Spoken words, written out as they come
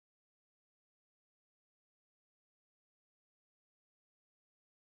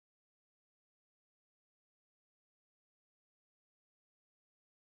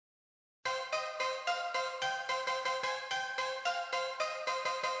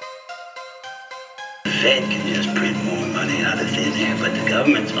Fed can just print more money out of thin air, but the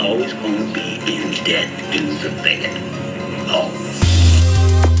government's always going to be in debt to the Fed. Always.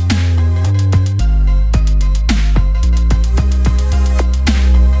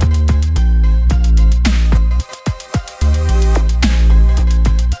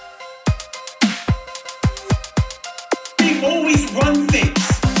 They always run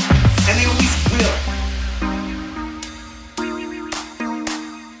things, and they always will.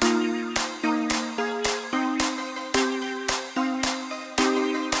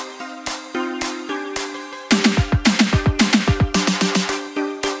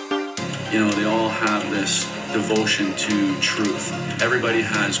 You know, they all have this devotion to truth. Everybody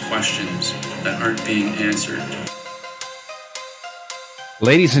has questions that aren't being answered.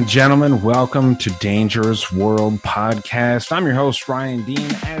 Ladies and gentlemen, welcome to Dangerous World Podcast. I'm your host, Ryan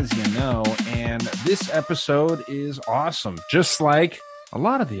Dean, as you know, and this episode is awesome, just like a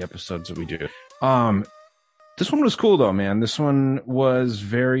lot of the episodes that we do. This one was cool, though, man. This one was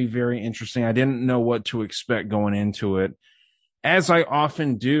very, very interesting. I didn't know what to expect going into it, as I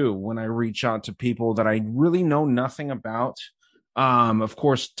often do when I reach out to people that I really know nothing about. Of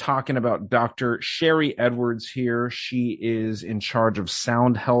course, talking about Dr. Sherry Edwards here. She is in charge of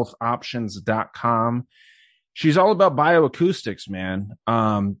soundhealthoptions.com. She's all about bioacoustics, man.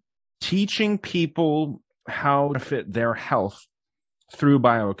 Teaching people how to fit their health through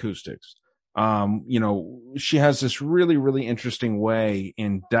bioacoustics. You know, she has this really, really interesting way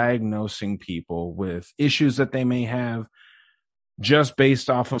in diagnosing people with issues that they may have just based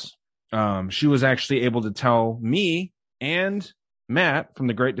off of, she was actually able to tell me and Matt from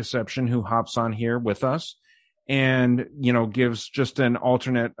The Great Deception, who hops on here with us and, you know, gives just an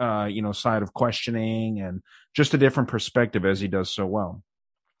alternate, side of questioning and just a different perspective, as he does so well.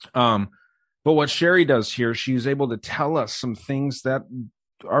 But what Sherry does here, she's able to tell us some things that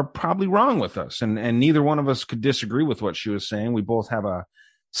are probably wrong with us. And neither one of us could disagree with what she was saying. We both have a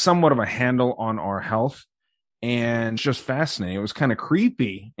somewhat of a handle on our health. And it's just fascinating. It was kind of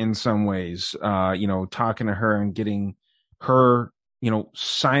creepy in some ways, talking to her and getting her,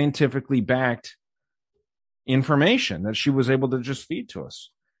 scientifically backed information that she was able to just feed to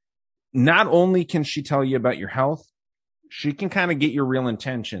us. Not only can she tell you about your health, she can kind of get your real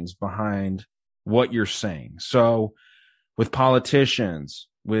intentions behind what you're saying. So with politicians,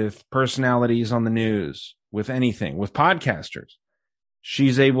 with personalities on the news, with anything, with podcasters,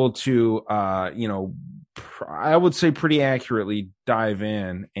 she's able to, I would say pretty accurately dive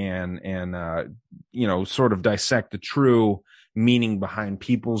in and sort of dissect the true meaning behind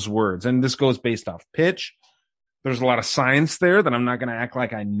people's words. And this goes based off pitch. There's a lot of science there that I'm not going to act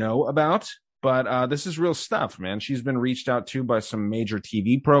like I know about, but this is real stuff, man. She's been reached out to by some major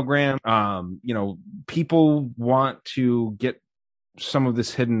TV program. People want to get some of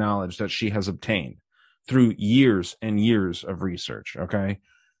this hidden knowledge that she has obtained through years and years of research. Okay.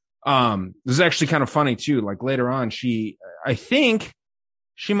 This is actually kind of funny too. Like later on, I think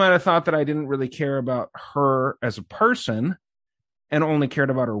she might have thought that I didn't really care about her as a person and only cared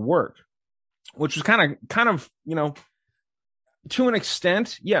about her work, which was kind of, to an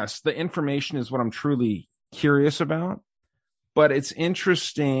extent, yes, the information is what I'm truly curious about, but it's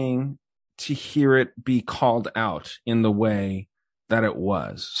interesting to hear it be called out in the way that it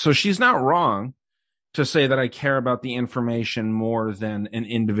was. So she's not wrong to say that I care about the information more than an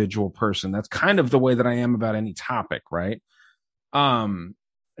individual person. That's kind of the way that I am about any topic, right?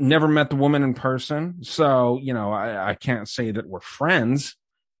 Never met the woman in person. So, I can't say that we're friends,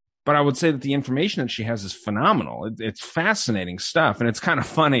 but I would say that the information that she has is phenomenal. It's fascinating stuff. And it's kind of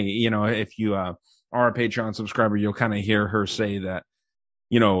funny, if you are a Patreon subscriber, you'll kind of hear her say that,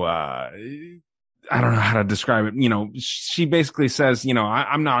 I don't know how to describe it. She basically says,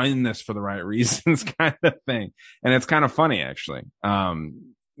 I'm not in this for the right reasons kind of thing. And it's kind of funny, actually.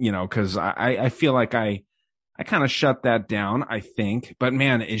 Cause I feel like I kind of shut that down, I think, but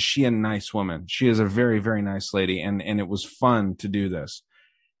man, is she a nice woman. She is a very, very nice lady. And it was fun to do this.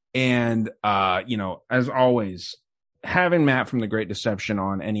 And, as always, having Matt from The Great Deception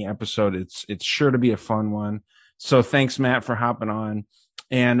on any episode, it's sure to be a fun one. So thanks, Matt, for hopping on.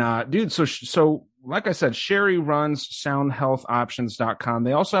 And, dude, so like I said, Sherry runs soundhealthoptions.com.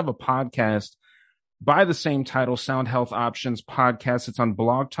 They also have a podcast by the same title, Sound Health Options Podcast. It's on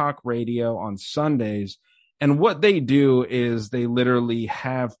Blog Talk Radio on Sundays. And what they do is they literally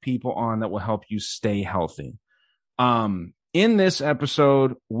have people on that will help you stay healthy. In this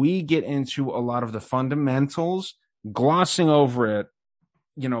episode, we get into a lot of the fundamentals, glossing over it,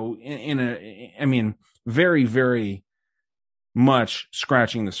 very, very much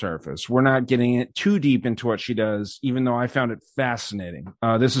scratching the surface. We're not getting it too deep into what she does, even though I found it fascinating.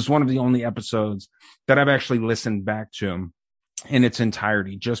 This is one of the only episodes that I've actually listened back to in its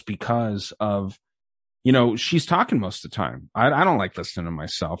entirety, just because of, she's talking most of the time. I don't like listening to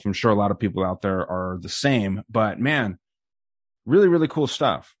myself. I'm sure a lot of people out there are the same, but man, really, really cool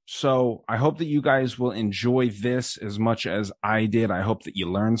stuff. So I hope that you guys will enjoy this as much as I did. I hope that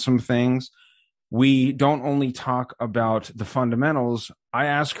you learn some things. We don't only talk about the fundamentals. I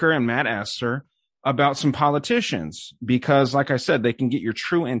ask her, and Matt asks her about some politicians, because like I said, they can get your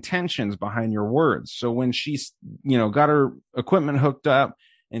true intentions behind your words. So when she's, got her equipment hooked up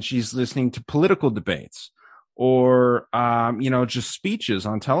and she's listening to political debates or, just speeches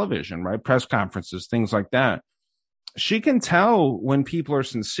on television, right? Press conferences, things like that. She can tell when people are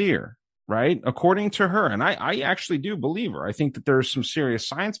sincere, right? According to her. And I actually do believe her. I think that there's some serious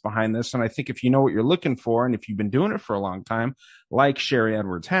science behind this. And I think if you know what you're looking for, and if you've been doing it for a long time, like Sharry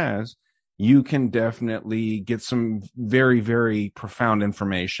Edwards has, you can definitely get some very, very profound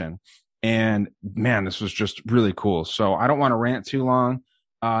information. And man, this was just really cool. So I don't want to rant too long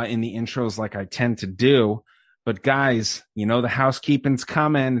in the intros like I tend to do. But guys, the housekeeping's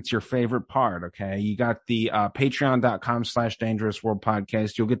coming. It's your favorite part. Okay. You got the patreon.com/Dangerous World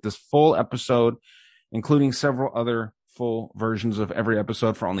podcast. You'll get this full episode, including several other full versions of every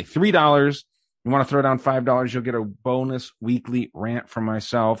episode for only $3. You want to throw down $5, you'll get a bonus weekly rant from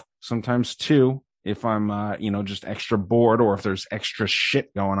myself, sometimes 2, if I'm, just extra bored, or if there's extra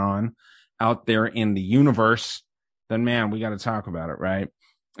shit going on out there in the universe, then man, we got to talk about it. Right.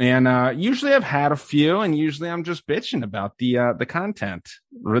 And usually I've had a few, and usually I'm just bitching about the content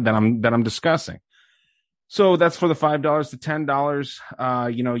that I'm discussing. So that's for the $5 to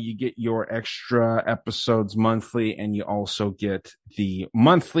 $10. You get your extra episodes monthly, and you also get the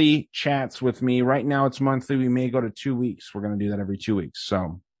monthly chats with me. Right now it's monthly. We may go to 2 weeks. We're going to do that every 2 weeks.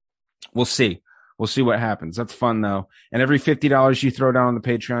 So we'll see. We'll see what happens. That's fun though. And every $50 you throw down on the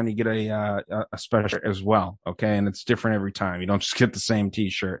Patreon, you get a special as well. Okay. And it's different every time. You don't just get the same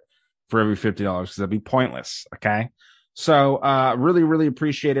t-shirt for every $50 because that'd be pointless. Okay. So, really, really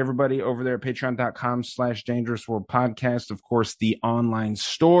appreciate everybody over there at patreon.com/Dangerous World podcast. Of course, the online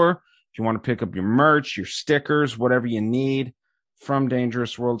store. If you want to pick up your merch, your stickers, whatever you need from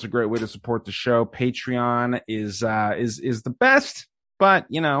Dangerous World, it's a great way to support the show. Patreon is the best, but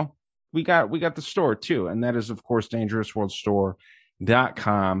we got the store too. And that is, of course,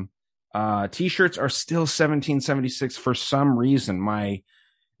 dangerousworldstore.com. T-shirts are still $17.76 for some reason. My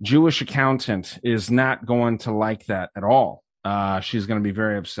Jewish accountant is not going to like that at all. She's going to be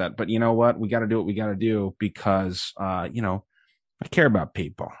very upset, but you know what? We got to do what we got to do because, I care about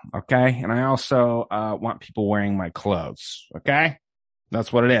people. Okay. And I also, want people wearing my clothes. Okay.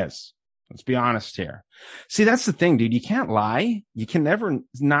 That's what it is. Let's be honest here. See, that's the thing, dude. You can't lie. You can never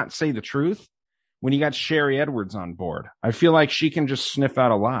not say the truth when you got Sharry Edwards on board. I feel like she can just sniff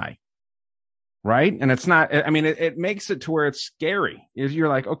out a lie. Right. And it's not, it makes it to where it's scary. You're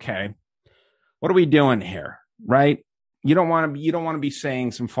like, okay, what are we doing here? Right. You don't want to be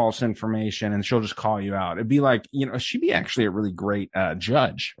saying some false information and she'll just call you out. It'd be like, she'd be actually a really great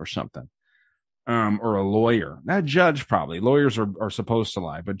judge or something. Or a lawyer. Not judge, probably. Lawyers are supposed to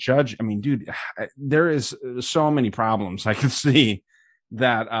lie, but judge, dude, there is so many problems I can see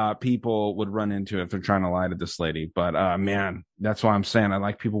that people would run into if they're trying to lie to this lady. But man, that's why I'm saying I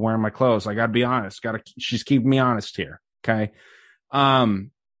like people wearing my clothes. I gotta be honest. She's keeping me honest here. Okay.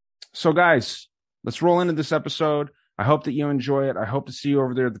 So guys, let's roll into this episode. I hope that you enjoy it. I hope to see you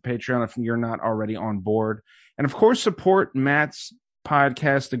over there at the Patreon if you're not already on board. And of course, support Matt's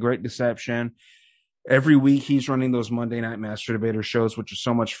podcast, The Great Deception. Every week he's running those Monday Night Master Debater shows, which is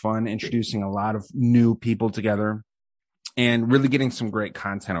so much fun, introducing a lot of new people together and really getting some great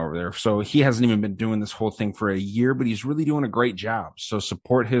content over there. So he hasn't even been doing this whole thing for a year, but he's really doing a great job. So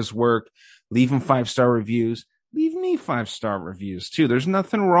support his work, leave him 5-star reviews, leave me 5-star reviews too. There's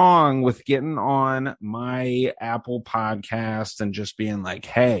nothing wrong with getting on my Apple podcast and just being like,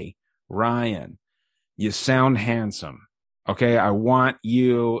 hey, Ryan, you sound handsome. Okay, I want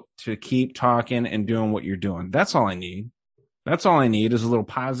you to keep talking and doing what you're doing. That's all I need. That's all I need is a little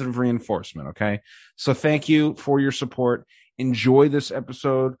positive reinforcement. Okay, so thank you for your support. Enjoy this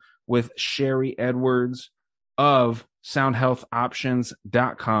episode with Sharry Edwards of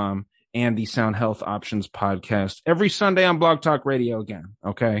SoundHealthOptions.com and the Sound Health Options podcast every Sunday on Blog Talk Radio again.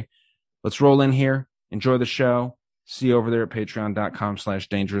 Okay, let's roll in here. Enjoy the show. See you over there at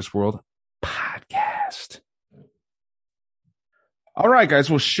patreon.com/Dangerous World podcast. All right, guys.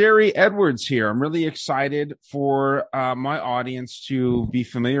 Well, Sharry Edwards here. I'm really excited for my audience to be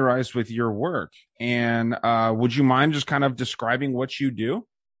familiarized with your work. And would you mind just kind of describing what you do?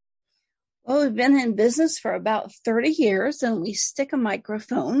 Well, we've been in business for about 30 years, and we stick a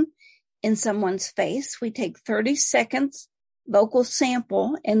microphone in someone's face. We take 30 seconds vocal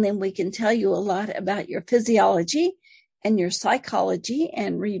sample, and then we can tell you a lot about your physiology and your psychology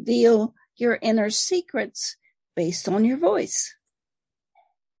and reveal your inner secrets based on your voice.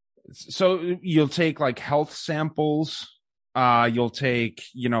 So you'll take like health samples. You'll take,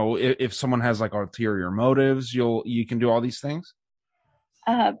 if someone has like ulterior motives, you can do all these things.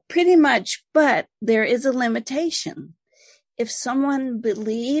 Pretty much, but there is a limitation. If someone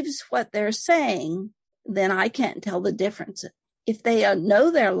believes what they're saying, then I can't tell the difference. If they know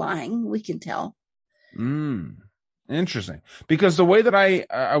they're lying, we can tell. Interesting. Because the way that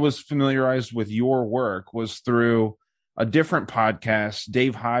I was familiarized with your work was through a different podcast,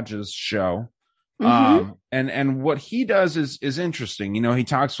 Dave Hodges' show. Mm-hmm. And what he does is interesting. He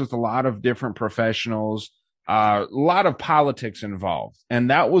talks with a lot of different professionals, a lot of politics involved. And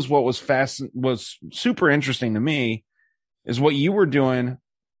that was what was super interesting to me, is what you were doing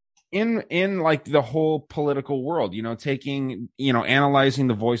in like the whole political world, taking, analyzing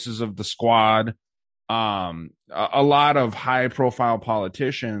the voices of the squad, a lot of high profile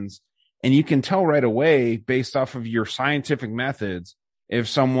politicians. And you can tell right away, based off of your scientific methods, if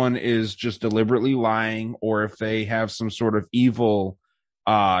someone is just deliberately lying or if they have some sort of evil,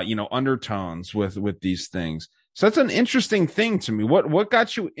 undertones with these things. So that's an interesting thing to me. What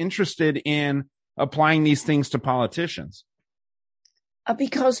got you interested in applying these things to politicians?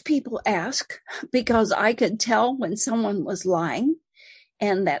 Because people ask, because I could tell when someone was lying,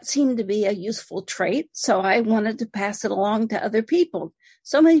 and that seemed to be a useful trait. So I wanted to pass it along to other people.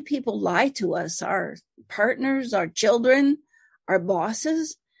 So many people lie to us, our partners, our children, our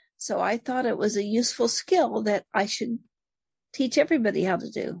bosses. So I thought it was a useful skill that I should teach everybody how to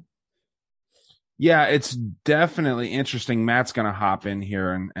do. Yeah, it's definitely interesting. Matt's going to hop in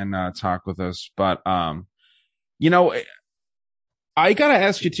here and talk with us. But, I got to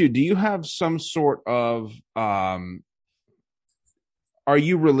ask you too, do you have some sort of, are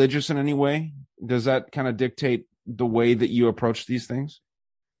you religious in any way? Does that kind of dictate the way that you approach these things?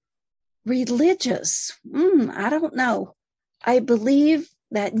 Religious? I don't know. I believe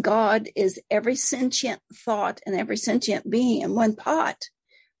that God is every sentient thought and every sentient being in one pot,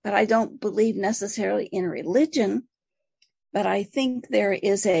 but I don't believe necessarily in religion. But I think there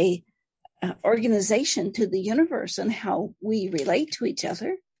is a organization to the universe and how we relate to each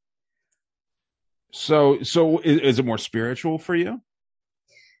other. So is it more spiritual for you?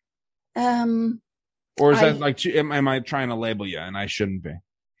 Or is that like, am I trying to label you and I shouldn't be?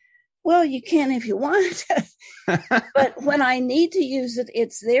 Well, you can if you want, but when I need to use it,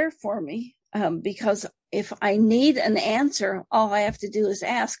 it's there for me. Because if I need an answer, all I have to do is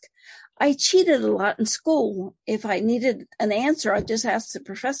ask. I cheated a lot in school. If I needed an answer, I just asked the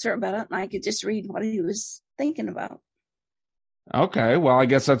professor about it and I could just read what he was thinking about. Okay. Well, I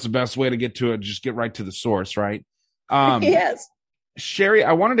guess that's the best way to get to it. Just get right to the source, right? Yes. Sharry,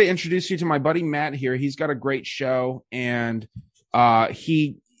 I wanted to introduce you to my buddy Matt here. He's got a great show, and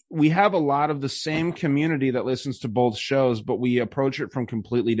we have a lot of the same community that listens to both shows, but we approach it from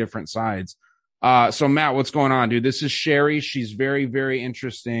completely different sides. So Matt, what's going on, dude? This is Sharry. She's very, very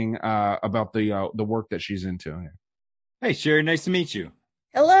interesting about the work that she's into here. Hey, Sharry, nice to meet you.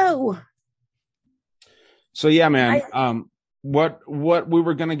 Hello. So yeah, man. What we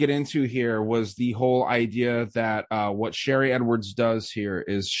were going to get into here was the whole idea that what Sharry Edwards does here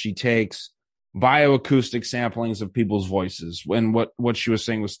is she takes bioacoustic samplings of people's voices. When what she was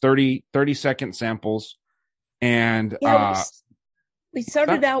saying was 30-second samples. And we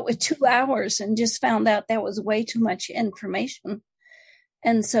started out with 2 hours and just found out that was way too much information.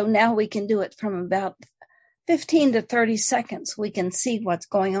 And so now we can do it from about 15 to 30 seconds. We can see what's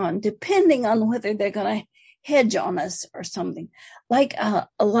going on, depending on whether they're going to hedge on us or something. Like a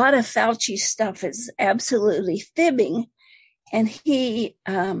lot of Fauci stuff is absolutely fibbing, and he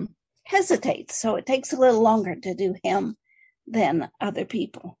hesitates. So it takes a little longer to do him than other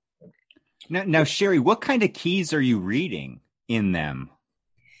people. Now, Sharry, what kind of keys are you reading in them?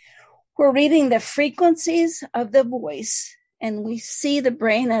 We're reading the frequencies of the voice, and we see the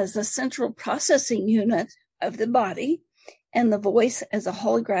brain as the central processing unit of the body, and the voice as a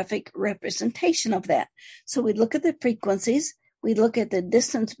holographic representation of that. So we look at the frequencies, we look at the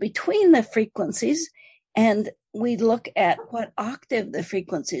distance between the frequencies, and we look at what octave the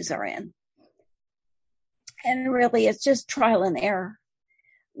frequencies are in. And really, it's just trial and error.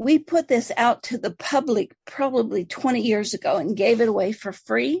 we put this out to the public probably 20 years ago and gave it away for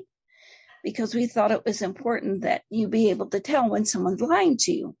free because we thought it was important that you be able to tell when someone's lying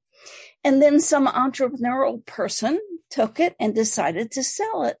to you. And then some entrepreneurial person took it and decided to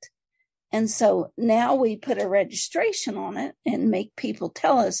sell it. And so now we put a registration on it and make people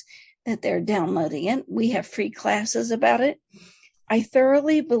tell us that they're downloading it. We have free classes about it. I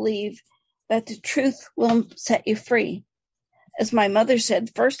thoroughly believe that the truth will set you free. As my mother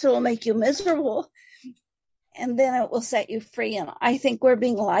said, first it'll make you miserable, and then it will set you free. And I think we're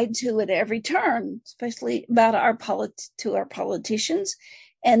being lied to at every turn, especially about our politicians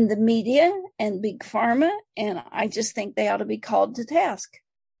and the media and big pharma. And I just think they ought to be called to task.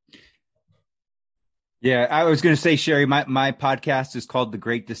 Yeah, I was going to say, Sherry, my podcast is called The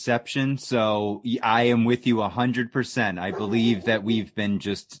Great Deception. So I am with you 100%. I believe that we've been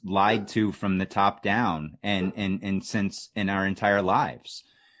just lied to from the top down and since in our entire lives.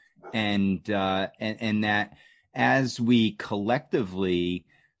 And that as we collectively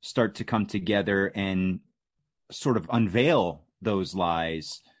start to come together and sort of unveil those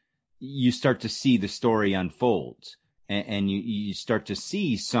lies, you start to see the story unfold and you start to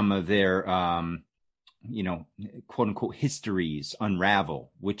see some of their, quote unquote histories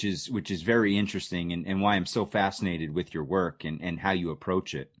unravel, which is very interesting and why I'm so fascinated with your work and how you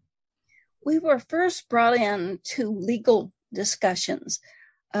approach it. We were first brought in to legal discussions,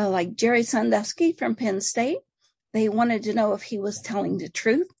 like Jerry Sandusky from Penn State. They wanted to know if he was telling the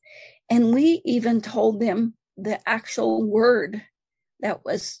truth. And we even told them the actual word that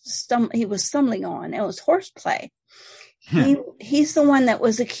was he was stumbling on. It was horseplay. He's the one that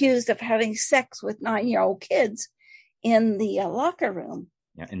was accused of having sex with 9-year-old kids in the locker room.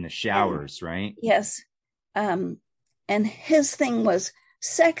 Yeah, in the showers, right? Yes. And his thing was,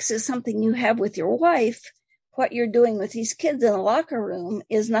 sex is something you have with your wife. What you're doing with these kids in the locker room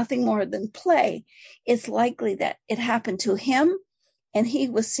is nothing more than play. It's likely that it happened to him, and he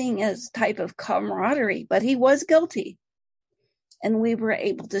was seeing it as a type of camaraderie, but he was guilty. And we were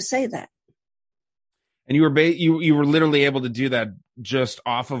able to say that. And you were literally able to do that just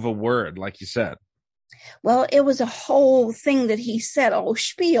off of a word, like you said. Well, it was a whole thing that he said, a whole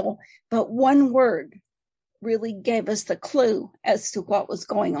spiel, but one word really gave us the clue as to what was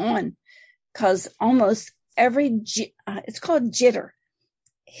going on. Because almost it's called jitter.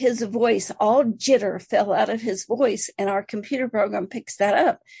 His voice, all jitter fell out of his voice, and our computer program picks that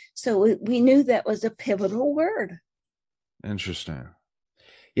up. So we knew that was a pivotal word. Interesting.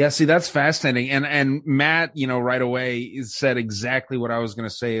 Yeah, see, that's fascinating. And Matt, right away said exactly what I was going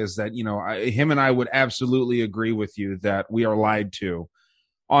to say is that, him and I would absolutely agree with you that we are lied to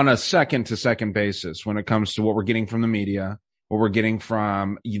on a second to second basis when it comes to what we're getting from the media, what we're getting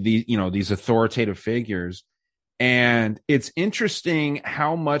from these authoritative figures. And it's interesting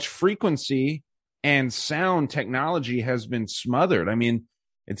how much frequency and sound technology has been smothered. I mean,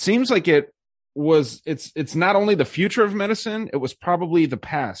 it seems like it's not only the future of medicine, it was probably the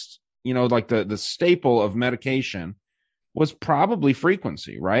past. Like the staple of medication was probably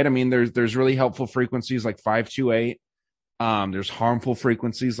frequency, right? I mean, there's really helpful frequencies like 528. There's harmful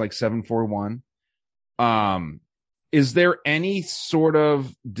frequencies like 741. Is there any sort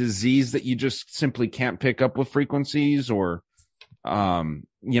of disease that you just simply can't pick up with frequencies, or I'm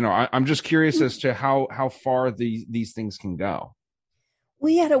just curious as to how far these things can go.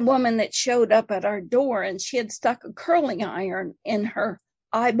 We had a woman that showed up at our door, and she had stuck a curling iron in her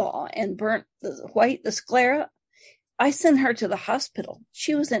eyeball and burnt the sclera. I sent her to the hospital.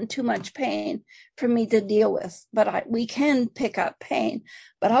 She was in too much pain for me to deal with, but we can pick up pain.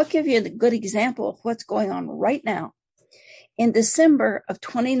 But I'll give you a good example of what's going on right now. In December of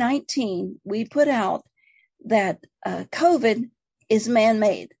 2019, we put out that COVID is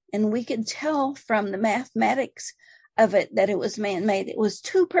man-made, and we could tell from the mathematics of it that it was man-made. It was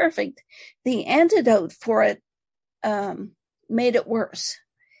too perfect. The antidote for it made it worse.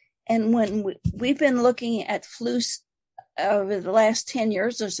 And when we've been looking at flu over the last 10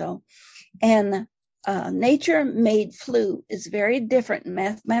 years or so, and nature-made flu is very different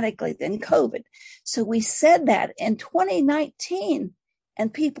mathematically than COVID. So we said that in 2019,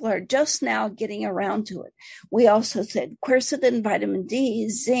 and people are just now getting around to it. We also said quercetin, vitamin D,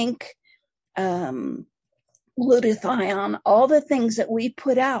 zinc, glutathione, all the things that we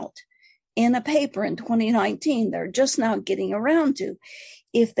put out in a paper in 2019, they're just now getting around to.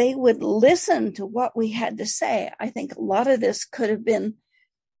 If they would listen to what we had to say, I think a lot of this could have been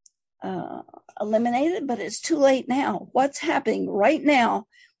eliminated, but it's too late now. What's happening right now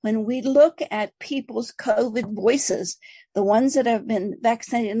when we look at people's COVID voices, the ones that have been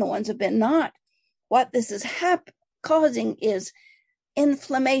vaccinated and the ones that have been not, what this is causing is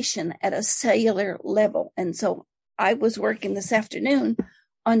inflammation at a cellular level. And so I was working this afternoon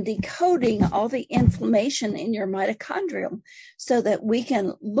on decoding all the inflammation in your mitochondrium so that we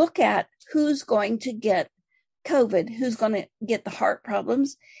can look at who's going to get COVID, who's going to get the heart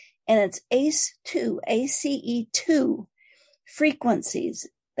problems. And it's ACE2 frequencies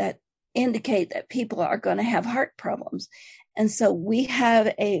that indicate that people are going to have heart problems. And so we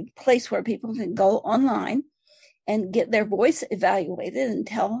have a place where people can go online and get their voice evaluated and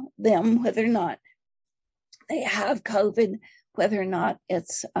tell them whether or not they have COVID, whether or not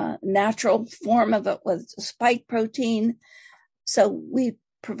it's a natural form of it, whether it's a spike protein. So we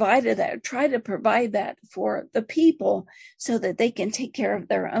provided that, try to provide that for the people so that they can take care of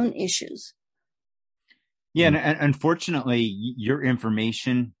their own issues. Yeah, and unfortunately, your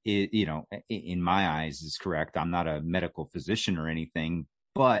information is, in my eyes, is correct. I'm not a medical physician or anything,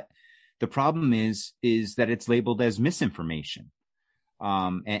 but the problem is that it's labeled as misinformation.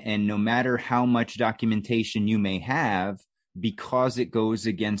 And no matter how much documentation you may have, because it goes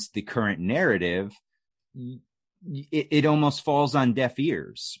against the current narrative, it almost falls on deaf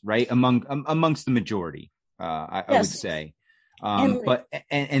ears, right? Amongst the majority, I would say. But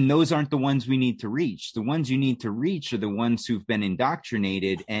those aren't the ones we need to reach. The ones you need to reach are the ones who've been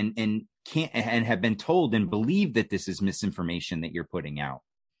indoctrinated and have been told and believe that this is misinformation that you're putting out.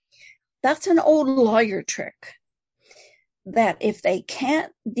 That's an old lawyer trick, that if they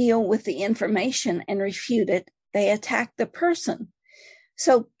can't deal with the information and refute it, they attack the person.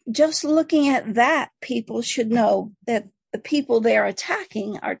 So just looking at that, people should know that the people they're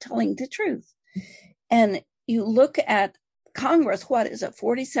attacking are telling the truth. And you look at Congress, what is it?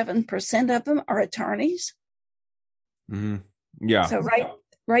 47% of them are attorneys. Mm-hmm. Yeah. So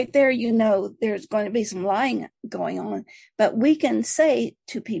right there, there's going to be some lying going on, but we can say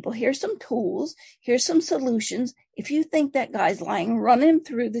to people, here's some tools, here's some solutions. If you think that guy's lying, run him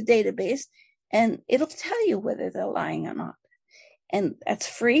through the database and it'll tell you whether they're lying or not. And that's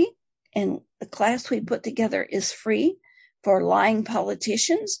free. And the class we put together is free for lying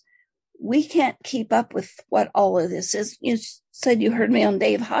politicians. We can't keep up with what all of this is. You said you heard me on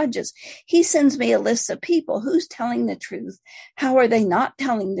Dave Hodges. He sends me a list of people who's telling the truth. How are they not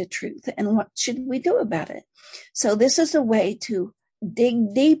telling the truth? And what should we do about it? So this is a way to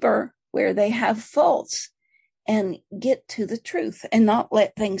dig deeper where they have faults and get to the truth and not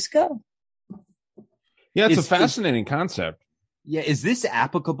let things go. Yeah, it's a fascinating concept. Yeah. Is this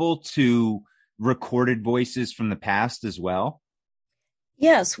applicable to recorded voices from the past as well?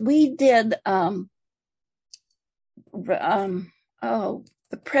 Yes, we did. The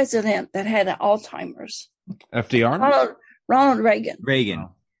president that had Alzheimer's. FDR? Ronald Reagan. Reagan.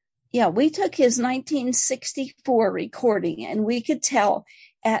 Yeah, we took his 1964 recording and we could tell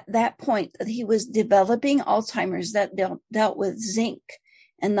at that point that he was developing Alzheimer's that dealt with zinc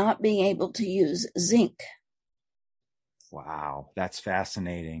and not being able to use zinc. Wow, that's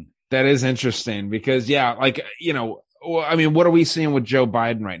fascinating. That is interesting because, I mean, what are we seeing with Joe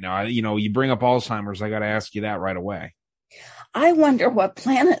Biden right now? You bring up Alzheimer's, I got to ask you that right away. I wonder what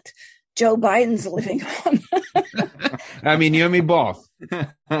planet Joe Biden's living on. I mean, you and me both.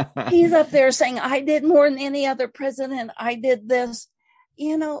 He's up there saying, I did more than any other president. I did this.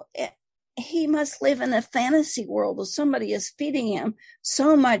 He must live in a fantasy world where somebody is feeding him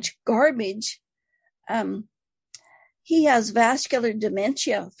so much garbage. He has vascular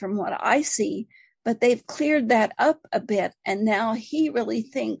dementia from what I see, but they've cleared that up a bit. And now he really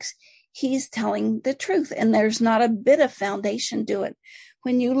thinks he's telling the truth. And there's not a bit of foundation to it.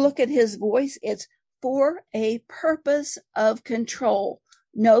 When you look at his voice, it's for a purpose of control,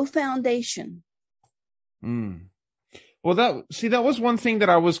 no foundation. Well, that was one thing that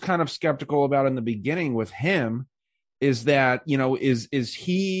I was kind of skeptical about in the beginning with him, is that, is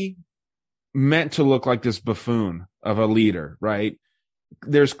he meant to look like this buffoon of a leader, right?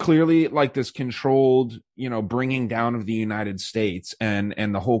 There's clearly like this controlled, bringing down of the United States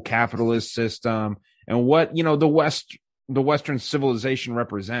and the whole capitalist system and what, the Western civilization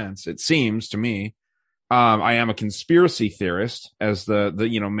represents, it seems to me. I am a conspiracy theorist, as the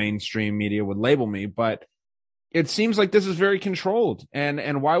mainstream media would label me, but it seems like this is very controlled.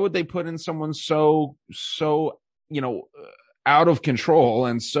 And why would they put in someone so out of control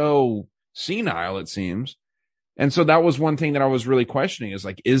and so senile, it seems. And so that was one thing that I was really questioning, is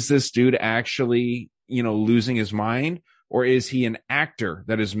like, is this dude actually, losing his mind, or is he an actor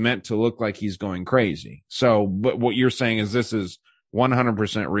that is meant to look like he's going crazy? So, but what you're saying is this is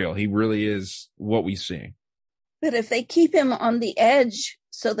 100% real. He really is what we see. But if they keep him on the edge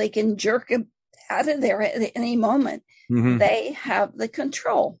so they can jerk him out of there at any moment, they have the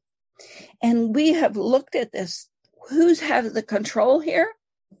control. And we have looked at this who's have the control here?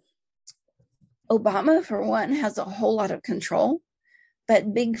 Obama, for one, has a whole lot of control,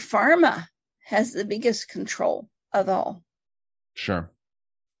 but Big Pharma has the biggest control of all. Sure.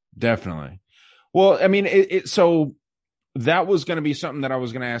 Definitely. Well, I mean, so that was going to be something that I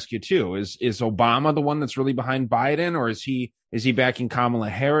was going to ask you too. Is Obama the one that's really behind Biden, or is he backing Kamala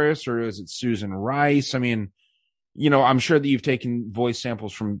Harris, or is it Susan Rice? I mean, I'm sure that you've taken voice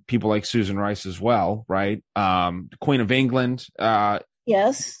samples from people like Susan Rice as well, right? Queen of England.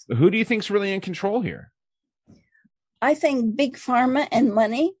 Yes. Who do you think's really in control here? I think Big Pharma and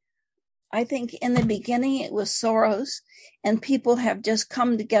money. I think in the beginning it was Soros, and people have just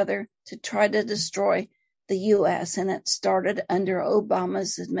come together to try to destroy the U.S., and it started under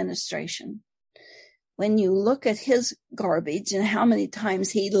Obama's administration. When you look at his garbage and how many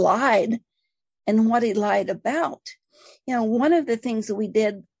times he lied and what he lied about, one of the things that we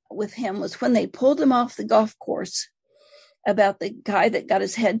did with him was when they pulled him off the golf course about the guy that got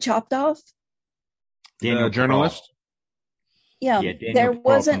his head chopped off. Daniel, journalist. Yeah, Daniel there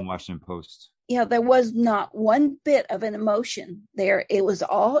wasn't from Washington Post. Yeah, there was not one bit of an emotion there. It was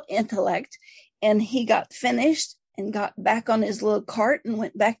all intellect, and he got finished and got back on his little cart and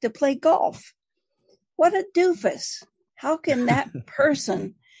went back to play golf. What a doofus. How can that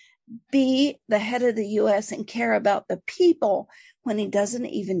person be the head of the U.S. and care about the people when he doesn't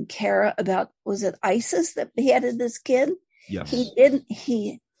even care about, was it ISIS that beheaded this kid? Yes.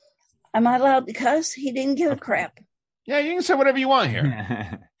 Am I allowed to cuss? He didn't give a crap. Yeah, you can say whatever you want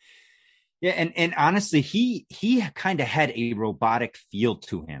here. Yeah, and honestly, he kind of had a robotic feel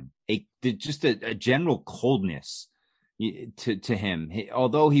to him, just a general coldness to him.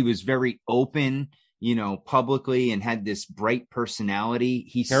 Although he was very open, publicly, and had this bright personality,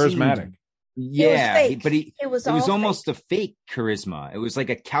 he charismatic. But it was almost a fake charisma. It was like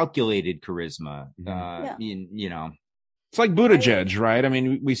a calculated charisma. It's like Buttigieg, right? I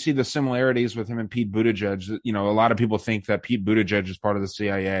mean, we see the similarities with him and Pete Buttigieg. A lot of people think that Pete Buttigieg is part of the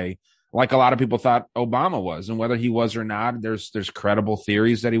CIA, like a lot of people thought Obama was, and whether he was or not, there's credible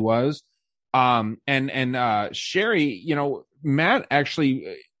theories that he was. Sherry, Matt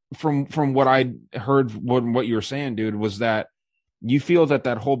actually, from what I heard, what you were saying, dude, was that you feel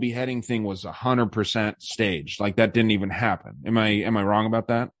that whole beheading thing was 100% staged, like that didn't even happen. Am I wrong about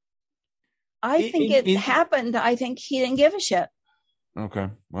that? I think it happened. I think he didn't give a shit. Okay.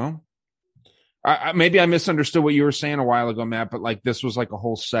 Well, maybe I misunderstood what you were saying a while ago, Matt, but like this was like a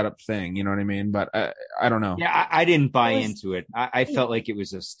whole setup thing. You know what I mean? But I don't know. Yeah, I didn't buy into it. I felt like it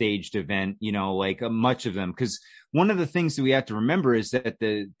was a staged event, like much of them. Because one of the things that we have to remember is that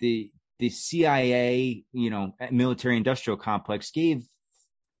the CIA, military industrial complex gave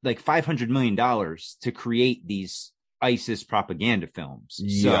like $500 million to create these ISIS propaganda films.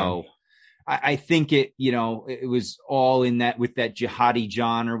 Yeah. So I think it was all in that with that jihadi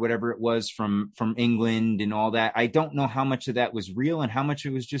John or whatever it was from England and all that. I don't know how much of that was real and how much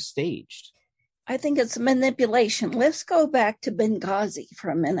it was just staged. I think it's manipulation. Let's go back to Benghazi for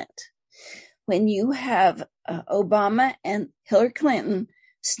a minute. When you have Obama and Hillary Clinton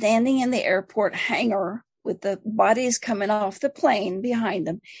standing in the airport hangar with the bodies coming off the plane behind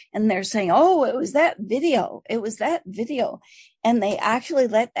them, and they're saying, oh, it was that video. It was that video. And they actually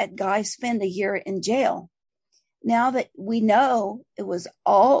let that guy spend a year in jail. Now that we know it was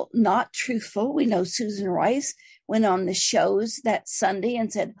all not truthful, we know Susan Rice went on the shows that Sunday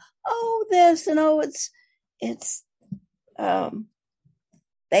and said, oh, this and oh, it's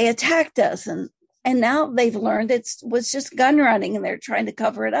they attacked us. And now they've learned it was just gun running and they're trying to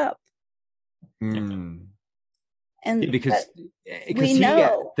cover it up. Mm. And because we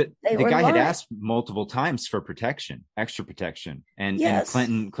know the guy had asked multiple times for protection, extra protection, and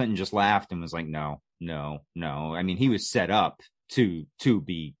Clinton just laughed and was like, no. I mean, he was set up to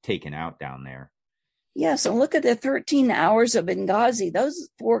be taken out down there. Yes, and look at the 13 hours of Benghazi. Those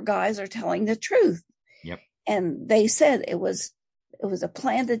 4 guys are telling the truth. Yep. And they said it was a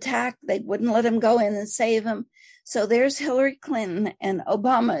planned attack. They wouldn't let him go in and save him. So there's Hillary Clinton and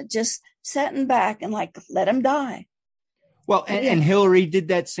Obama just sitting back and like, let him die. Well, and Hillary did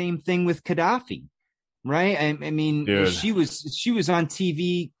that same thing with Gaddafi, right? I mean, Dude. she was on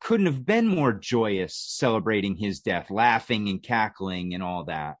TV, couldn't have been more joyous celebrating his death, laughing and cackling and all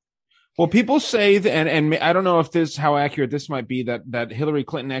that. Well, people say that, and I don't know if how accurate this might be, that Hillary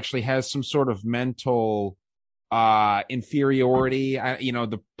Clinton actually has some sort of mental inferiority,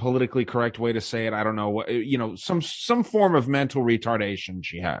 the politically correct way to say it. I don't know what, some form of mental retardation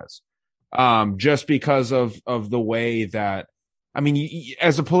she has. Just because of the way that, I mean,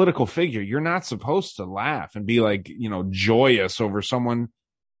 as a political figure, you're not supposed to laugh and be like, joyous over someone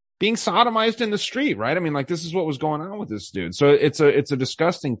being sodomized in the street, right? I mean, like, this is what was going on with this dude. So it's a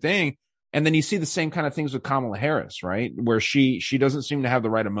disgusting thing. And then you see the same kind of things with Kamala Harris, right? Where she doesn't seem to have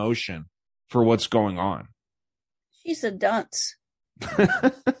the right emotion for what's going on. She's a dunce.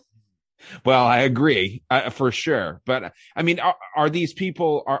 Well, I agree for sure. But I mean, are these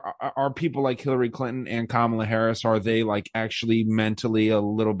people, are people like Hillary Clinton and Kamala Harris, are they like actually mentally a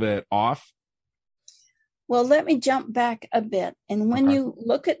little bit off? Well, let me jump back a bit. And when you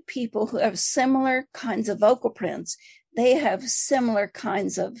look at people who have similar kinds of vocal prints, they have similar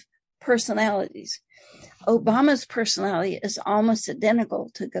kinds of personalities. Obama's personality is almost identical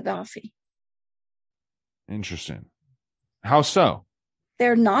to Gaddafi. Interesting. How so?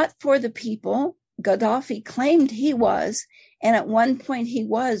 They're not for the people. Gaddafi claimed he was, and at one point he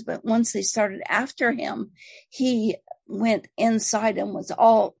was, but once they started after him, he went inside and was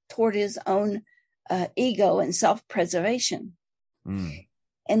all toward his own ego and self-preservation.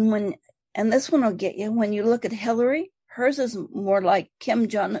 And this one will get you, when you look at Hillary, hers is more like Kim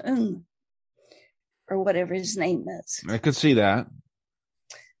Jong-un or whatever his name is. I could see that.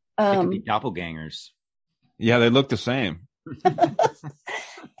 They could be doppelgangers. Yeah, they look the same.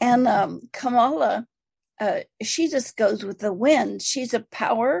 And Kamala, she just goes with the wind. She's a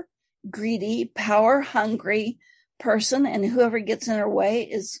power greedy, power hungry person, and whoever gets in her way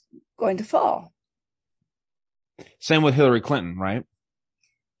is going to fall. Same with Hillary Clinton, right?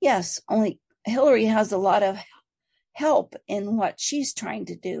 Yes, only Hillary has a lot of help in what she's trying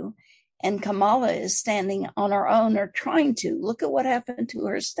to do, and Kamala is standing on her own or trying to. Look at what happened to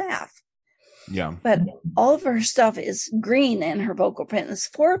her staff. Yeah. But all of her stuff is green in her vocal print. It's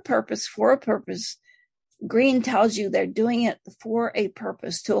for a purpose, for a purpose. Green tells you they're doing it for a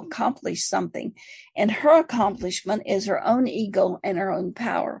purpose to accomplish something. And her accomplishment is her own ego and her own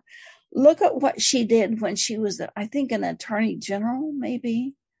power. Look at what she did when she was, I think, an attorney general,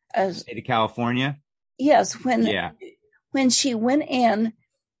 maybe. State of California? Yes, when she went in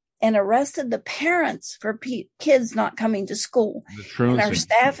and arrested the parents for kids not coming to school. And our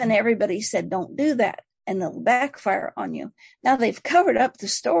staff and everybody said, don't do that, and it'll backfire on you. Now they've covered up the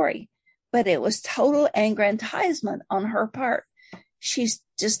story, but it was total aggrandizement on her part. She's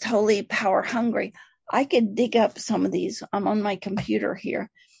just totally power hungry. I could dig up some of these. I'm on my computer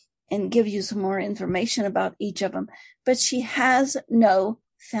here and give you some more information about each of them, but she has no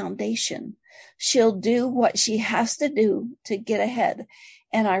foundation. She'll do what she has to do to get ahead.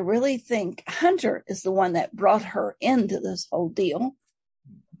 And I really think Hunter is the one that brought her into this whole deal.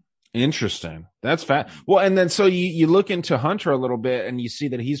 Interesting. That's fat. Well, and then so you look into Hunter a little bit and you see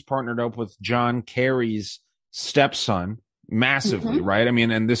that he's partnered up with John Kerry's stepson massively, right? I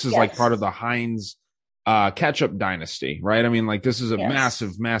mean, and this is like part of the Heinz ketchup dynasty, right? I mean, like, this is a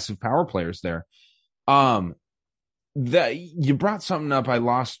massive power players there. That you brought something up. I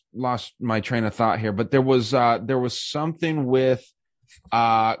lost my train of thought here, but there was something with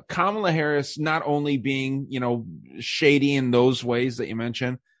Kamala Harris not only being, shady in those ways that you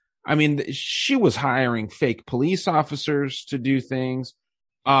mentioned. I mean, she was hiring fake police officers to do things.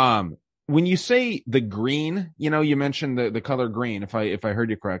 When you say the green, you mentioned the color green, if I heard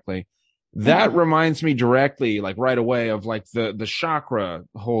you correctly, that reminds me directly, like right away, of like the chakra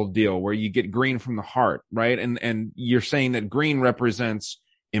whole deal where you get green from the heart, right? And you're saying that green represents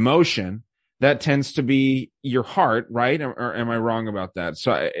emotion. That tends to be your heart, right? Or am I wrong about that?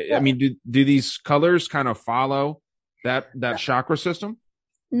 So, I mean, do these colors kind of follow that chakra system?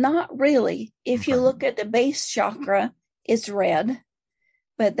 Not really. If you look at the base chakra, it's red,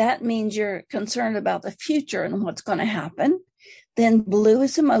 but that means you're concerned about the future and what's going to happen. Then blue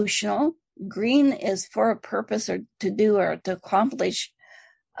is emotional. Green is for a purpose or to do or to accomplish.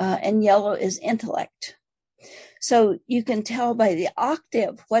 And yellow is intellect. So you can tell by the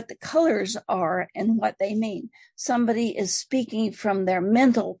octave what the colors are and what they mean. Somebody is speaking from their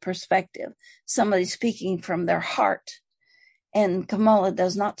mental perspective. Somebody's speaking from their heart. And Kamala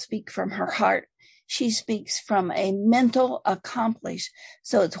does not speak from her heart. She speaks from a mental accomplish.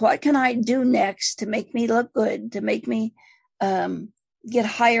 So it's what can I do next to make me look good, to make me get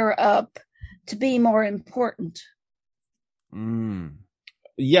higher up, to be more important.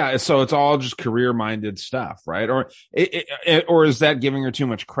 Yeah, so it's all just career-minded stuff, right? Or is that giving her too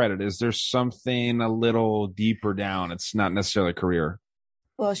much credit? Is there something a little deeper down? It's not necessarily career.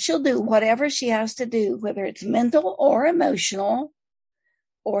 Well, she'll do whatever she has to do, whether it's mental or emotional,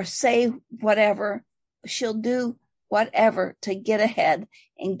 or say whatever. She'll do whatever to get ahead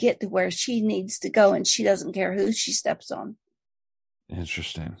and get to where she needs to go, and she doesn't care who she steps on.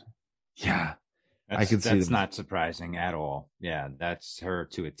 Interesting. Yeah. I could see that's not surprising at all. Yeah, that's her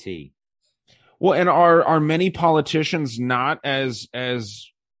to a T. Well, and are many politicians not as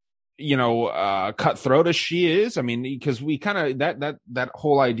cutthroat as she is. I mean, because we kind of that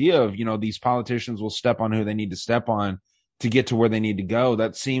whole idea of, these politicians will step on who they need to step on to get to where they need to go.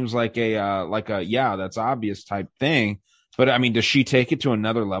 That seems like that's obvious type thing. But I mean, does she take it to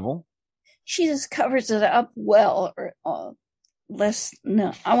another level? She just covers it up well, or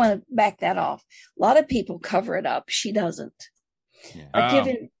no, I want to back that off. A lot of people cover it up. She doesn't. Yeah.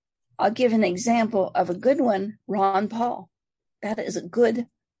 I'll give an example of a good one. Ron Paul. That is a good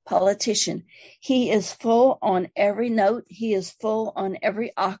politician. He is full on every note. He is full on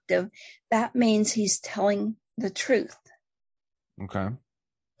every octave. That means he's telling the truth. Okay.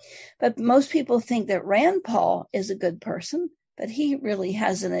 But most people think that Rand Paul is a good person, but he really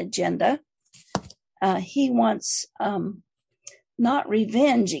has an agenda. He wants not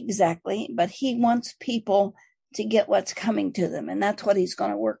revenge exactly, but he wants people to get what's coming to them, and that's what he's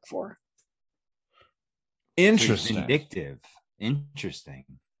going to work for. Interesting. Vindictive. Interesting.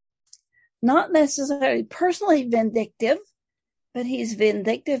 Not necessarily personally vindictive, but he's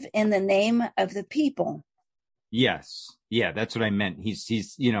vindictive in the name of the people. Yes. Yeah, that's what I meant.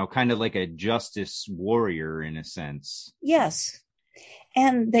 He's kind of like a justice warrior in a sense. Yes.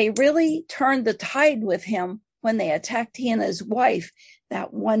 And they really turned the tide with him when they attacked he and his wife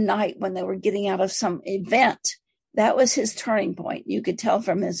that one night when they were getting out of some event. That was his turning point. You could tell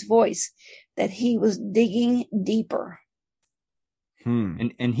from his voice that he was digging deeper.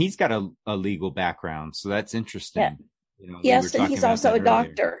 And he's got a legal background, so that's interesting. Yeah. Yes, and he's also a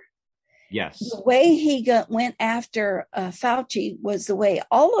doctor. Yes. The way he went after Fauci was the way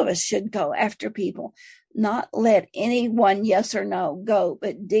all of us should go after people. Not let anyone yes or no go,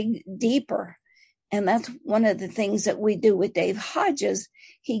 but dig deeper. And that's one of the things that we do with Dave Hodges.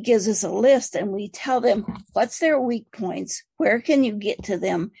 He gives us a list and we tell them what's their weak points, where can you get to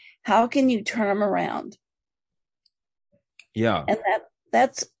them, how can you turn them around. Yeah. And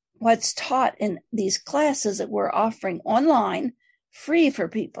that's what's taught in these classes that we're offering online, free for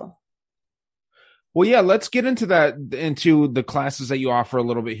people. Well, yeah, let's get into the classes that you offer a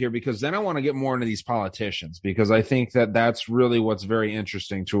little bit here, because then I want to get more into these politicians, because I think that that's really what's very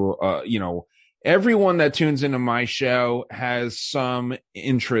interesting to, everyone that tunes into my show has some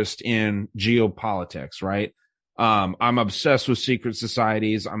interest in geopolitics, right? I'm obsessed with secret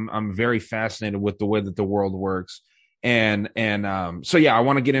societies. I'm very fascinated with the way that the world works. So yeah, I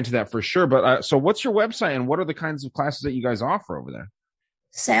want to get into that for sure. But so what's your website and what are the kinds of classes that you guys offer over there?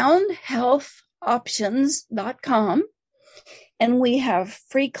 SoundHealthOptions.com. And we have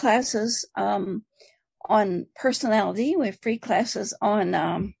free classes on personality. We have free classes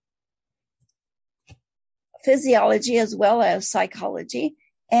on physiology as well as psychology.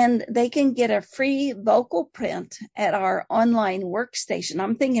 And they can get a free vocal print at our online workstation.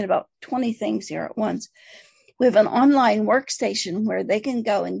 I'm thinking about 20 things here at once. We have an online workstation where they can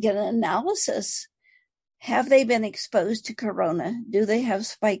go and get an analysis. Have they been exposed to corona? Do they have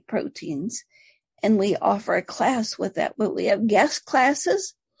spike proteins? And we offer a class with that. But we have guest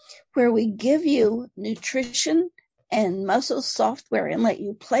classes where we give you nutrition and muscle software and let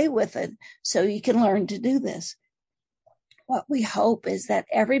you play with it so you can learn to do this. What we hope is that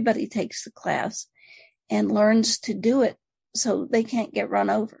everybody takes the class and learns to do it so they can't get run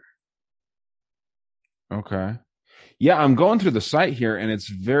over. Okay. Yeah, I'm going through the site here and it's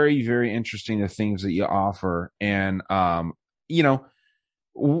very, very interesting, the things that you offer. And,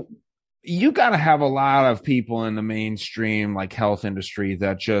 you got to have a lot of people in the mainstream, like health industry,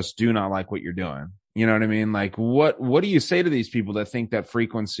 that just do not like what you're doing. You know what I mean? Like, what do you say to these people that think that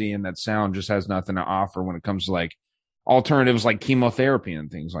frequency and that sound just has nothing to offer when it comes to like alternatives like chemotherapy and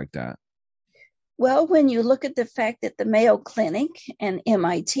things like that? Well, when you look at the fact that the Mayo Clinic and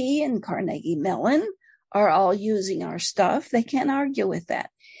MIT and Carnegie Mellon are all using our stuff, they can't argue with that.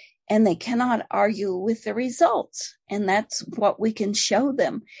 And they cannot argue with the results. And that's what we can show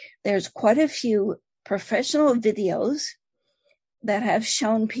them. There's quite a few professional videos that have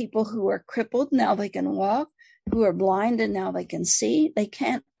shown people who are crippled, now they can walk, who are blind and now they can see. They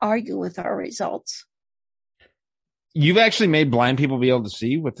can't argue with our results. You've actually made blind people be able to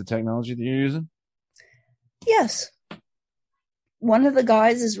see with the technology that you're using? Yes. One of the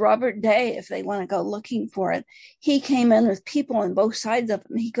guys is Robert Day, if they want to go looking for it. He came in with people on both sides of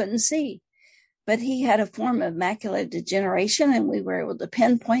him. He couldn't see, but he had a form of macular degeneration, and we were able to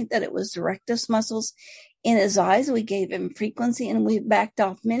pinpoint that it was the rectus muscles in his eyes. We gave him frequency, and we backed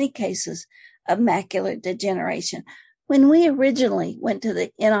off many cases of macular degeneration. When we originally went to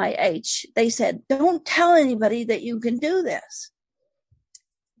the NIH, they said, don't tell anybody that you can do this.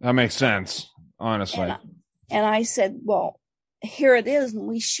 That makes sense, honestly. And I said, well, here it is. And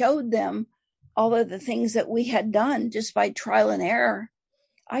we showed them all of the things that we had done just by trial and error.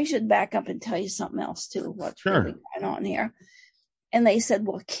 I should back up and tell you something else too, what's Sure. really going on here. And they said,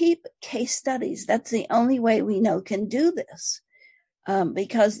 well, keep case studies. That's the only way we know can do this,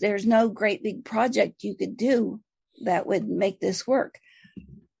 because there's no great big project you could do that would make this work.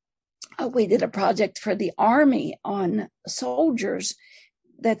 We did a project for the Army on soldiers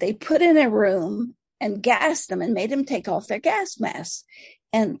that they put in a room and gassed them and made them take off their gas masks.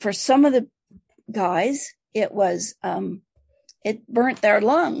 And for some of the guys, it was, it burnt their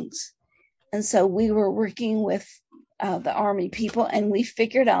lungs. And so we were working with the Army people, and we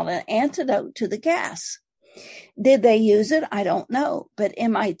figured out an antidote to the gas. Did they use it? I don't know. But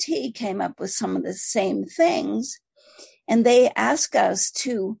MIT came up with some of the same things, and they asked us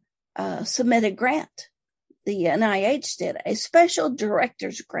to submit a grant. The NIH did a special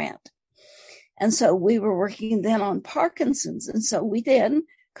director's grant. And so we were working then on Parkinson's. And so we did,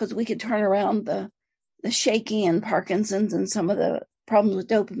 because we could turn around the shaking and Parkinson's and some of the problems with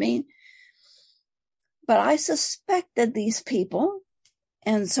dopamine. But I suspected these people.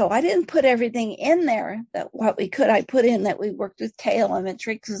 And so I didn't put everything in there that what we could. I put in that we worked with Kale and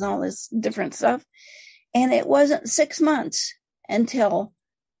Matrix and all this different stuff. And it wasn't 6 months until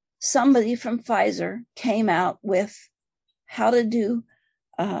somebody from Pfizer came out with how to do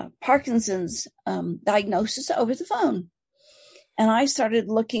Parkinson's diagnosis over the phone. And I started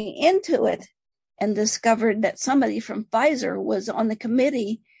looking into it and discovered that somebody from Pfizer was on the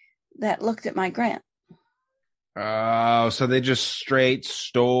committee that looked at my grant. Oh, so they just straight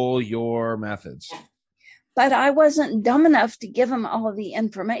stole your methods. But I wasn't dumb enough to give them all of the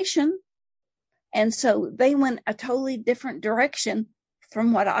information. And so they went a totally different direction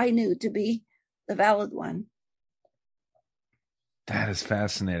from what I knew to be the valid one. That is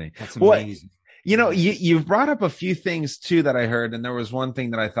fascinating. That's amazing. You know, you've brought up a few things too that I heard, and there was one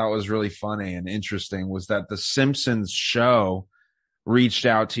thing that I thought was really funny and interesting was that the Simpsons show reached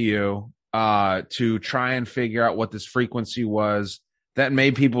out to you to try and figure out what this frequency was that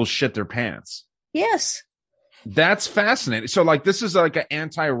made people shit their pants. Yes. That's fascinating. So like, this is like an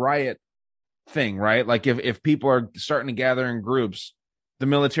anti-riot thing, right? Like if people are starting to gather in groups, the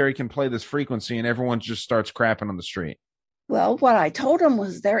military can play this frequency and everyone just starts crapping on the street. Well, what I told them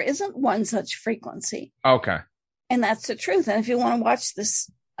was there isn't one such frequency. Okay. And that's the truth. And if you want to watch this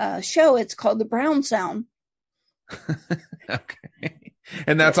show, it's called The Brown Sound. Okay.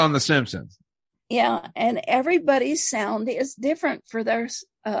 And that's on The Simpsons. Yeah. And everybody's sound is different for their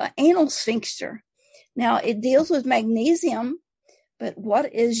anal sphincter. Now, it deals with magnesium, but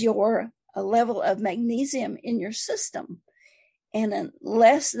what is your level of magnesium in your system? And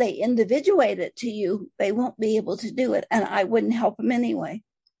unless they individuate it to you, they won't be able to do it. And I wouldn't help them anyway.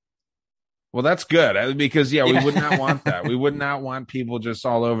 Well, that's good because, we would not want that. We would not want people just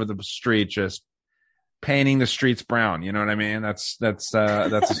all over the street, just painting the streets brown. You know what I mean? That's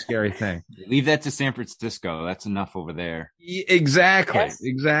a scary thing. Leave that to San Francisco. That's enough over there. Exactly. Yes.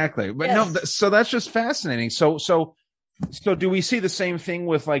 Exactly. But Yes. no, so that's just fascinating. So do we see the same thing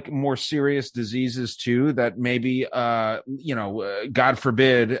with like more serious diseases too, that maybe, God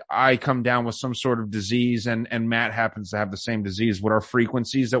forbid I come down with some sort of disease and Matt happens to have the same disease. Would our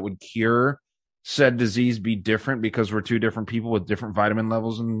frequencies that would cure said disease be different because we're two different people with different vitamin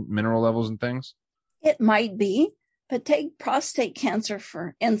levels and mineral levels and things? It might be, but take prostate cancer,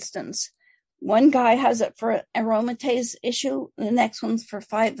 for instance. One guy has it for aromatase issue. The next one's for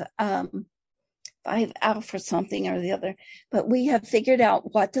 5-alpha something or the other. But we have figured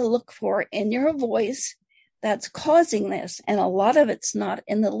out what to look for in your voice that's causing this. And a lot of it's not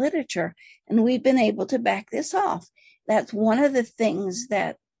in the literature. And we've been able to back this off. That's one of the things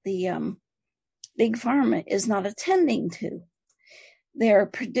that the big pharma is not attending to. They're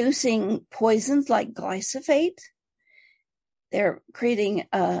producing poisons like glyphosate. They're creating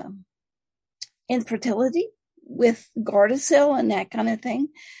infertility with Gardasil and that kind of thing.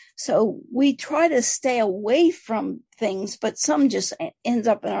 So we try to stay away from things, but some just ends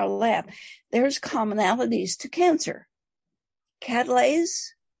up in our lab. There's commonalities to cancer. Catalase,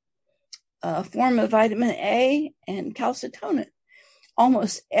 a form of vitamin A, and calcitonin.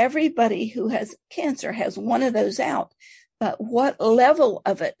 Almost everybody who has cancer has one of those out. But what level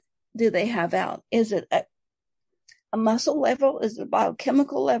of it do they have out? Is it a muscle level? Is it a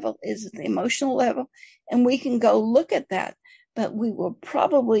biochemical level? Is it the emotional level? And we can go look at that. But we will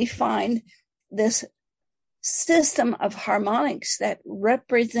probably find this system of harmonics that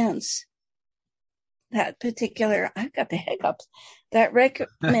represents that particular, I've got the hiccups, that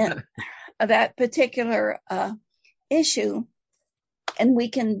recommend that particular issue, and we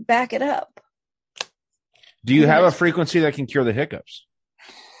can back it up. Do you have a frequency that can cure the hiccups?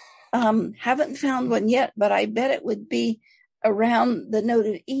 Haven't found one yet, but I bet it would be around the note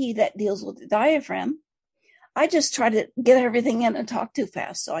of E that deals with the diaphragm. I just try to get everything in and talk too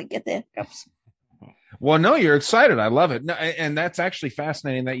fast, so I get the hiccups. Well, no, you're excited. I love it. No, and that's actually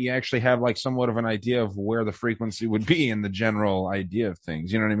fascinating that you actually have like somewhat of an idea of where the frequency would be in the general idea of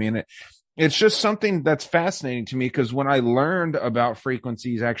things. You know what I mean? It's just something that's fascinating to me, because when I learned about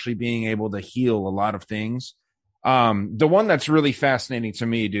frequencies actually being able to heal a lot of things, the one that's really fascinating to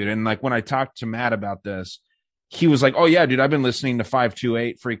me, dude, and like when I talked to Matt about this, he was like, oh yeah, dude, I've been listening to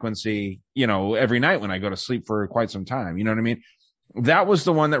 528 frequency, every night when I go to sleep for quite some time. You know what I mean? That was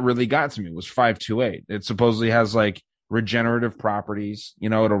the one that really got to me, was 528. It supposedly has like regenerative properties.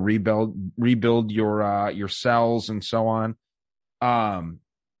 It'll rebuild your cells and so on.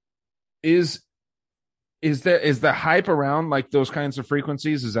 Is the hype around like those kinds of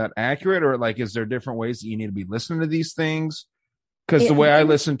frequencies, is that accurate, or like is there different ways that you need to be listening to these things? Because the way I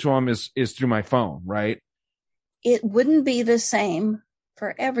listen to them is through my phone, right? It wouldn't be the same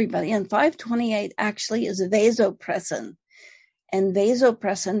for everybody. And 528 actually is a vasopressin. And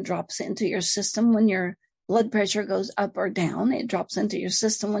vasopressin drops into your system when your blood pressure goes up or down. It drops into your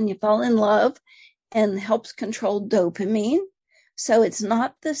system when you fall in love and helps control dopamine. So it's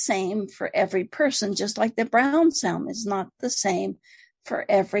not the same for every person, just like the Brown sound is not the same for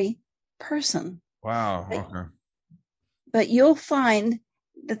every person. Wow. Okay. But you'll find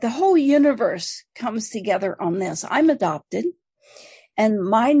that the whole universe comes together on this. I'm adopted. And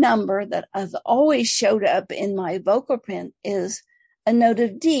my number that has always showed up in my vocal print is a note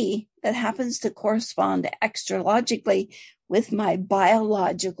of D that happens to correspond astrologically with my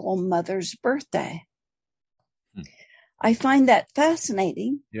biological mother's birthday. I find that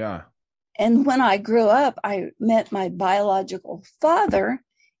fascinating. Yeah. And when I grew up, I met my biological father,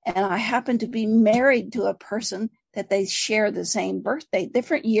 and I happened to be married to a person that they share the same birthday,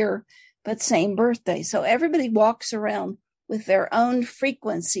 different year, but same birthday. So everybody walks around with their own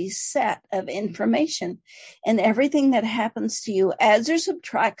frequency set of information, and everything that happens to you adds or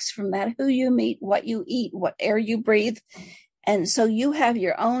subtracts from that, who you meet, what you eat, what air you breathe. And so you have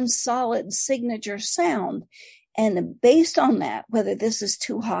your own solid signature sound. And based on that, whether this is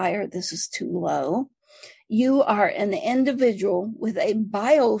too high or this is too low, you are an individual with a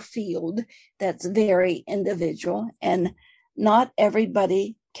biofield that's very individual, and not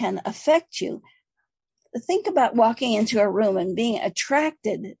everybody can affect you. Think about walking into a room and being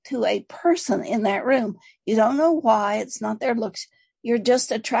attracted to a person in that room. You don't know why. It's not their looks. You're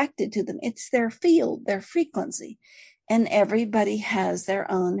just attracted to them. It's their field, their frequency. And everybody has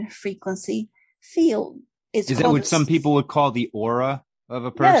their own frequency field. Is that what some people would call the aura of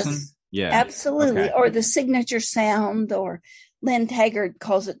a person? Yes, yeah, absolutely. Okay. Or the signature sound, or Lynn Taggart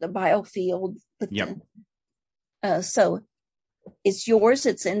calls it the biofield. Yep. So it's yours.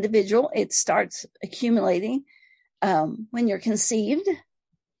 It's individual. It starts accumulating when you're conceived.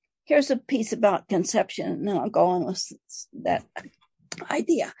 Here's a piece about conception, and then I'll go on with that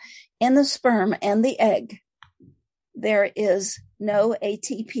idea. In the sperm and the egg, there is no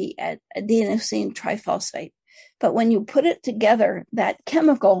ATP, adenosine triphosphate. But when you put it together, that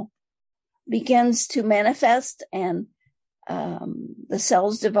chemical begins to manifest, and the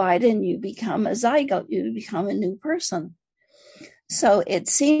cells divide, and you become a zygote. You become a new person. So it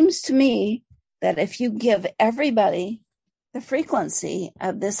seems to me that if you give everybody the frequency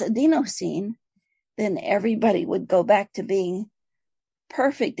of this adenosine, then everybody would go back to being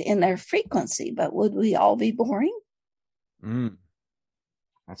perfect in their frequency. But would we all be boring?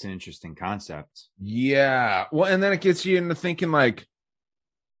 That's an interesting concept. Yeah. Well, and then it gets you into thinking, like,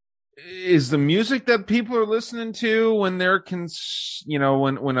 is the music that people are listening to when they're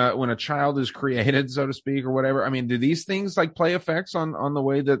when a child is created, so to speak, or whatever, I mean, do these things like play effects on the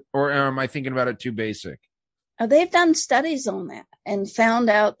way that, or am I thinking about it too basic? They've done studies on that and found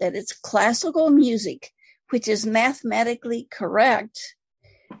out that it's classical music, which is mathematically correct.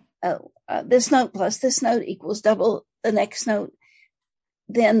 This note plus this note equals double the next note.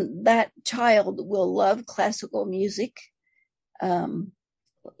 Then that child will love classical music.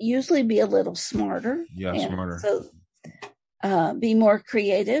 Usually be a little smarter. Yeah, smarter. So be more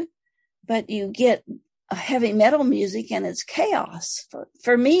creative. But you get a heavy metal music and it's chaos.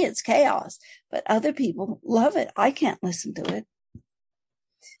 For me, it's chaos. But other people love it. I can't listen to it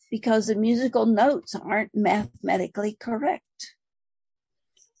because the musical notes aren't mathematically correct.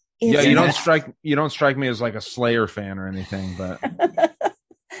 Yeah, you don't strike me as like a Slayer fan or anything, but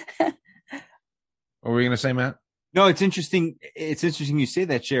what were you going to say, Matt? No, it's interesting. It's interesting you say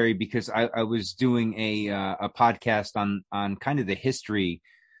that, Sherry, because I was doing a podcast on kind of the history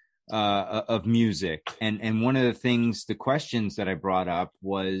of music, and one of the things, the questions that I brought up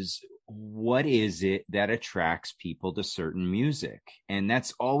was, what is it that attracts people to certain music? And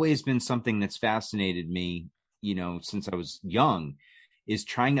that's always been something that's fascinated me, since I was young, is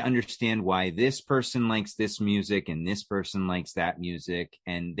trying to understand why this person likes this music and this person likes that music.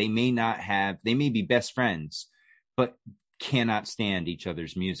 And they may be best friends, but cannot stand each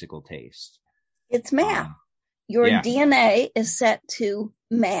other's musical taste. It's math. Your DNA is set to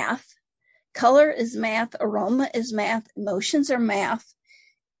math. Color is math. Aroma is math. Emotions are math.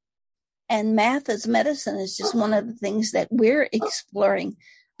 And math as medicine is just one of the things that we're exploring.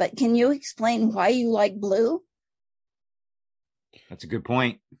 But can you explain why you like blue? That's a good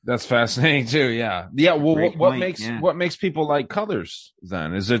point. That's fascinating too. Yeah. Yeah. Well, what point. makes people like colors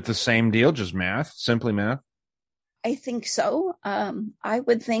then? Is it the same deal? Just math, simply math? I think so. I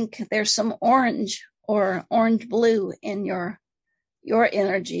would think there's some orange or orange blue in your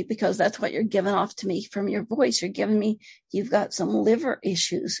energy, because that's what you're giving off to me from your voice. You're giving me, you've got some liver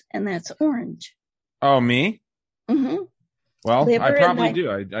issues, and that's orange. Oh, me? Mm-hmm. Well, liver, I probably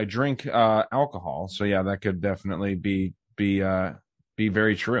do. I drink alcohol. So yeah, that could definitely be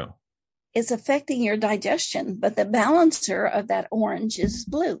very true. It's affecting your digestion, but the balancer of that orange is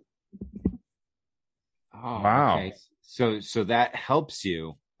blue. Oh, wow. Okay. So that helps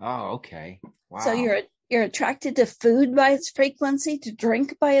you. Oh, okay. Wow. So you're attracted to food by its frequency, to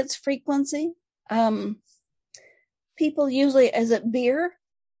drink by its frequency. People usually, is it beer,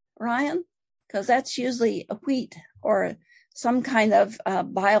 Ryan? Because that's usually a wheat or some kind of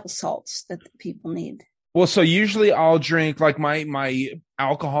bile salts that people need. Well, so usually I'll drink, like my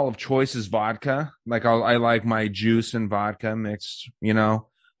alcohol of choice is vodka. Like I like my juice and vodka mixed,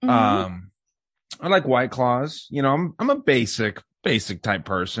 Mm-hmm. I like White Claws. I'm a basic type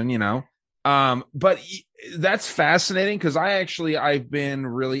person, but that's fascinating because I've been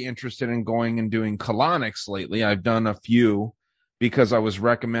really interested in going and doing colonics lately. I've done a few because I was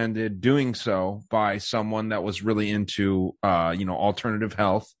recommended doing so by someone that was really into, alternative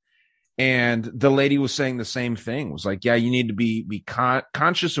health. And the lady was saying the same thing. It was like, yeah, you need to be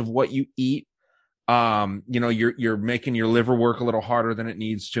conscious of what you eat. You're making your liver work a little harder than it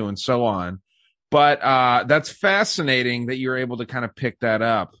needs to, and so on. But that's fascinating that you're able to kind of pick that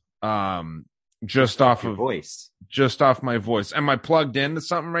up just off of voice, just off my voice. Am I plugged into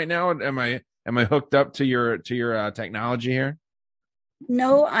something right now? Am I hooked up to your technology here?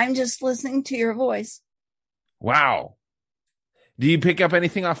 No, I'm just listening to your voice. Wow. Do you pick up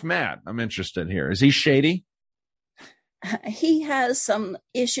anything off Matt? I'm interested here. Is he shady? He has some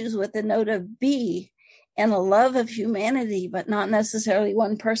issues with the note of B and a love of humanity, but not necessarily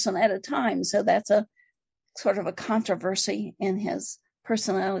one person at a time. So that's a sort of a controversy in his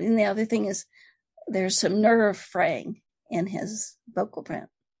personality. And the other thing is there's some nerve fraying in his vocal print.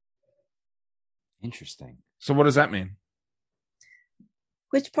 Interesting. So what does that mean?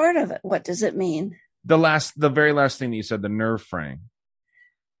 Which part of it? What does it mean? The very last thing that you said, the nerve fraying.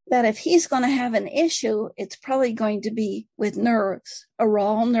 That if he's going to have an issue, it's probably going to be with nerves, a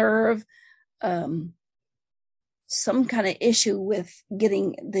raw nerve, some kind of issue with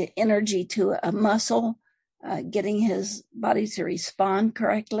getting the energy to a muscle, getting his body to respond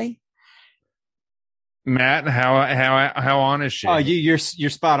correctly. Matt, how on is she? Oh, you're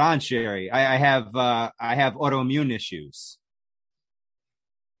spot on, Sherry. I have autoimmune issues,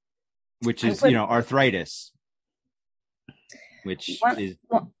 which is arthritis, which is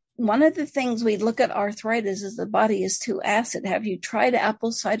one of the things we look at arthritis is the body is too acid. Have you tried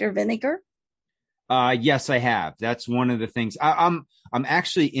apple cider vinegar? Yes, I have. That's one of the things. I'm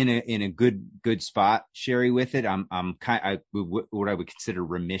actually in a good spot, Sherry, with it. I'm what I would consider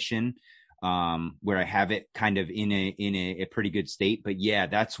remission, where I have it kind of in a pretty good state. But yeah,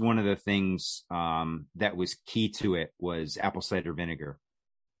 that's one of the things that was key to it was apple cider vinegar.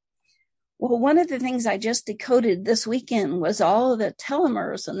 Well, one of the things I just decoded this weekend was all of the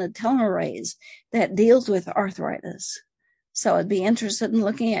telomeres and the telomerase that deals with arthritis. So I'd be interested in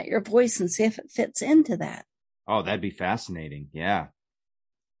looking at your voice and see if it fits into that. Oh, that'd be fascinating. Yeah.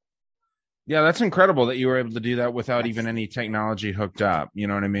 Yeah, that's incredible that you were able to do that without even any technology hooked up. You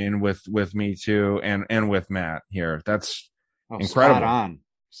know what I mean? With me too, and with Matt here. That's incredible.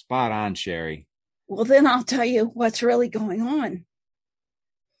 Spot on, Sherry. Well, then I'll tell you what's really going on.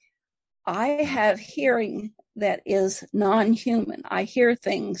 I have hearing that is non-human. I hear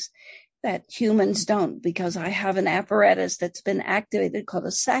things that humans don't because I have an apparatus that's been activated called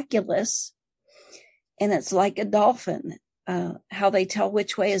a sacculus, and it's like a dolphin, how they tell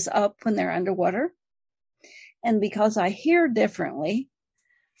which way is up when they're underwater. And because I hear differently,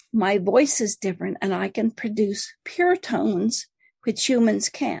 my voice is different, and I can produce pure tones, which humans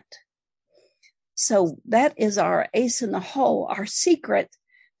can't. So that is our ace in the hole, our secret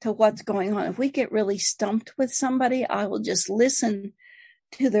to what's going on. If we get really stumped with somebody, I will just listen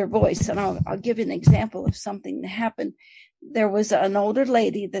to their voice. And I'll give you an example of something that happened. There was an older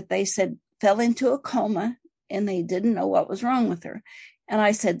lady that they said fell into a coma and they didn't know what was wrong with her. And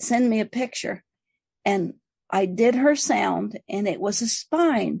I said, send me a picture. And I did her sound, and it was a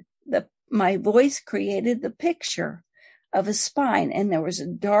spine. My voice created the picture of a spine, and there was a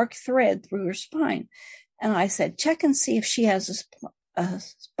dark thread through her spine. And I said, check and see if she has a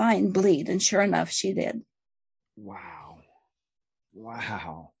spine bleed. And sure enough, she did. Wow.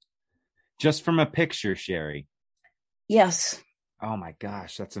 Just from a picture, Sherry. Yes. Oh my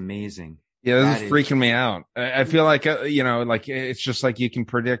gosh, that's amazing. Yeah, this is freaking me out. I feel like, like it's just like you can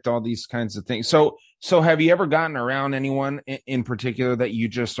predict all these kinds of things. So have you ever gotten around anyone in particular that you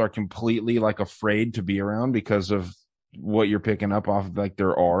just are completely like afraid to be around because of what you're picking up off of like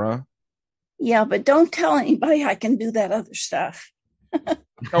their aura? Yeah, but don't tell anybody I can do that other stuff.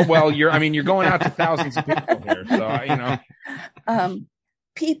 Oh, well, you're going out to thousands of people here. So,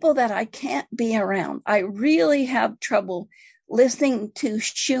 people that I can't be around. I really have trouble listening to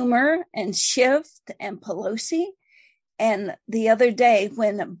Schumer and Schiff and Pelosi. And the other day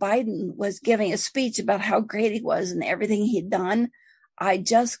when Biden was giving a speech about how great he was and everything he'd done, I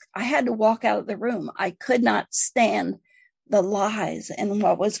had to walk out of the room. I could not stand the lies and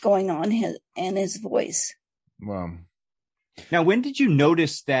what was going on in his voice. Wow. Now, when did you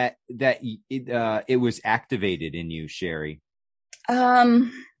notice that it was activated in you, Sherry? I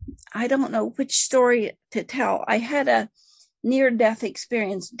don't know which story to tell. I had a near-death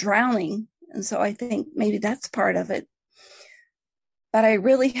experience drowning, and so I think maybe that's part of it. But I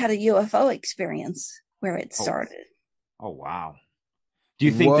really had a UFO experience where it started. Oh wow. Do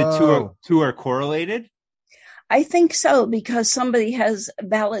you think the two are correlated? I think so, because somebody has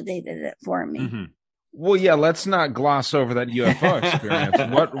validated it for me. Mm-hmm. Well, yeah, let's not gloss over that UFO experience.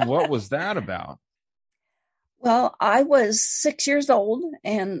 What was that about? Well, I was 6 years old,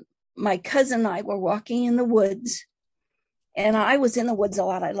 and my cousin and I were walking in the woods. And I was in the woods a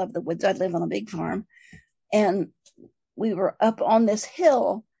lot. I love the woods. I live on a big farm. And we were up on this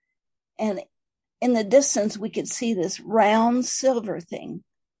hill, and in the distance, we could see this round silver thing.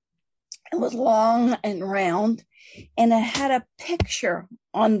 It was long and round, and it had a picture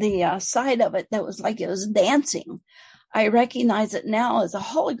on the side of it that was like it was dancing. I recognize it now as a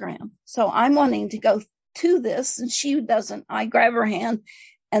hologram. So I'm wanting to go to this, and she doesn't. I grab her hand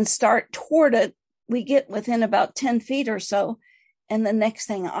and start toward it. We get within about 10 feet or so. And the next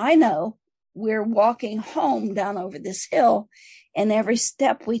thing I know, we're walking home down over this hill. And every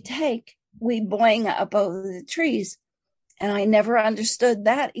step we take, we boing up over the trees. And I never understood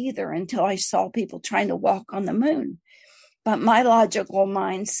that either until I saw people trying to walk on the moon. But my logical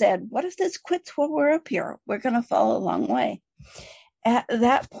mind said, what if this quits while we're up here? We're going to fall a long way. At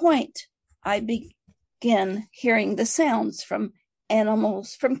that point, I began hearing the sounds from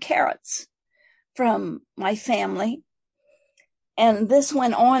animals, from carrots, from my family. And this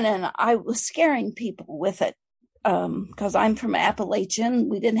went on, and I was scaring people with it because I'm from Appalachian.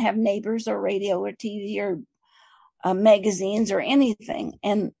 We didn't have neighbors or radio or TV or magazines or anything.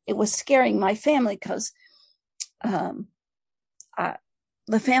 And it was scaring my family because the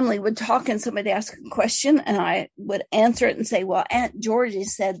family would talk and somebody asked a question, and I would answer it and say, well, Aunt Georgie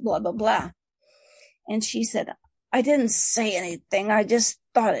said blah, blah, blah. And she said, I didn't say anything. I just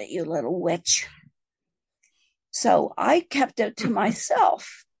thought it, you little witch. So I kept it to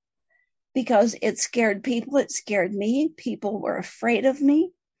myself because it scared people. It scared me. People were afraid of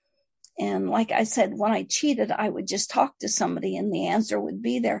me. And like I said, when I cheated, I would just talk to somebody and the answer would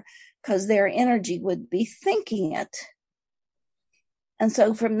be there because their energy would be thinking it. And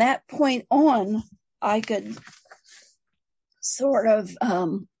so from that point on, I could sort of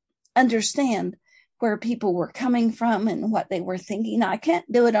understand where people were coming from and what they were thinking. I can't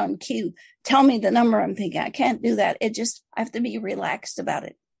do it on cue. Tell me the number I'm thinking. I can't do that. I have to be relaxed about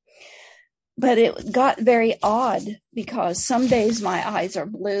it. But it got very odd because some days my eyes are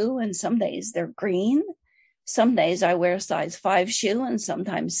blue and some days they're green. Some days I wear a size 5 shoe and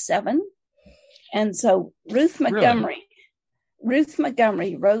sometimes 7. And so Ruth Montgomery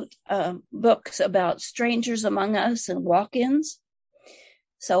wrote books about strangers among us and walk-ins.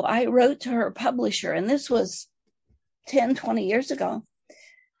 So I wrote to her publisher, and this was 10, 20 years ago.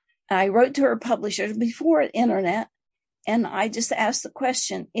 I wrote to her publisher before the internet, and I just asked the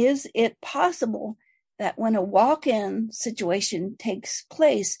question, is it possible that when a walk-in situation takes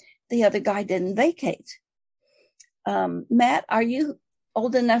place, the other guy didn't vacate? Matt, are you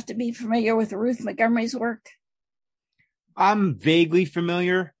old enough to be familiar with Ruth Montgomery's work? I'm vaguely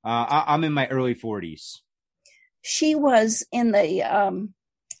familiar. I'm in my early 40s. She was in the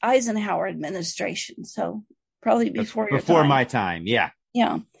Eisenhower administration. So probably before your before time. my time. Yeah.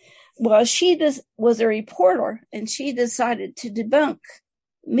 Yeah. Well, she was a reporter, and she decided to debunk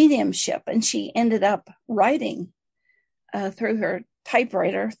mediumship, and she ended up writing through her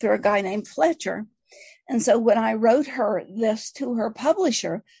typewriter through a guy named Fletcher. And so when I wrote her this to her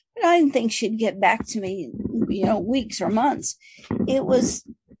publisher, I didn't think she'd get back to me, weeks or months. It was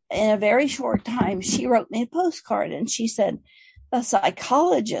in a very short time. She wrote me a postcard, and she said, the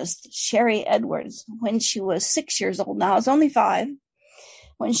psychologist, Sherry Edwards, when she was 6 years old, now I was only 5,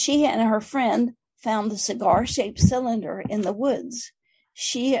 when she and her friend found the cigar-shaped cylinder in the woods,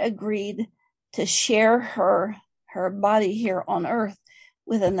 she agreed to share her body here on Earth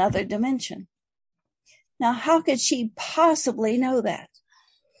with another dimension. Now, how could she possibly know that?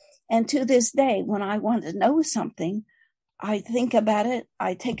 And to this day, when I want to know something, I think about it.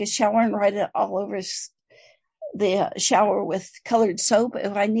 I take a shower and write it all over the shower with colored soap.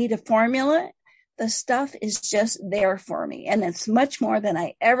 If I need a formula, the stuff is just there for me. And it's much more than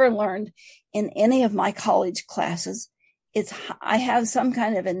I ever learned in any of my college classes. I have some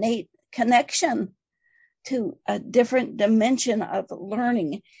kind of innate connection to a different dimension of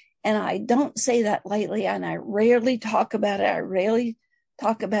learning. And I don't say that lightly, and I rarely talk about it. I rarely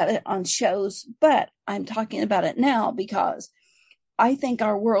talk about it on shows, but I'm talking about it now because I think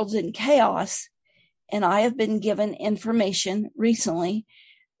our world's in chaos. And I have been given information recently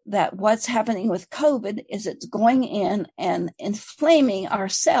that what's happening with COVID is it's going in and inflaming our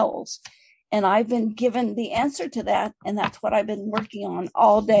cells. And I've been given the answer to that. And that's what I've been working on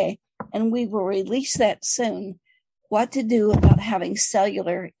all day. And we will release that soon, what to do about having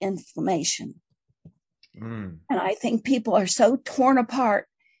cellular inflammation. And I think people are so torn apart.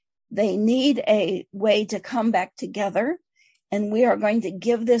 They need a way to come back together. And we are going to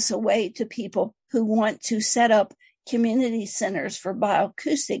give this away to people who want to set up community centers for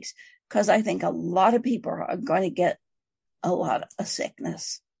bioacoustics, because I think a lot of people are going to get a lot of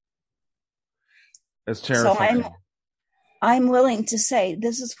sickness. That's terrifying. So I'm willing to say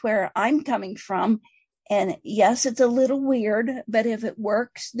this is where I'm coming from. And yes, it's a little weird, but if it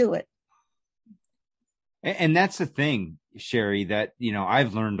works, do it. And that's the thing, Sherry, that,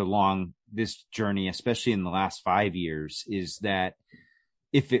 I've learned along this journey, especially in the last 5 years, is that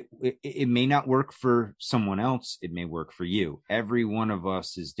if it may not work for someone else, it may work for you. Every one of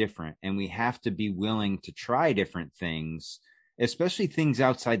us is different, and we have to be willing to try different things, especially things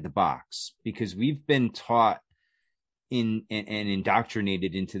outside the box, because we've been taught and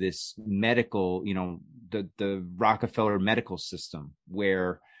indoctrinated into this medical, the Rockefeller medical system,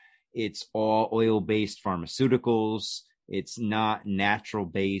 where it's all oil-based pharmaceuticals. It's not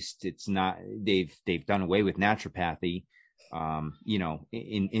natural-based. It's not. They've done away with naturopathy. In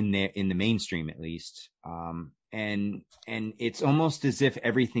the mainstream, at least. And it's almost as if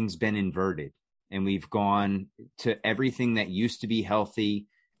everything's been inverted, and we've gone to everything that used to be healthy.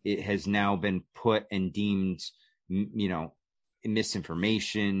 It has now been put and deemed,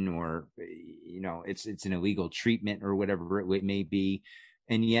 misinformation, or, it's an illegal treatment or whatever it may be.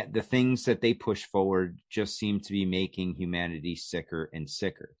 And yet the things that they push forward just seem to be making humanity sicker and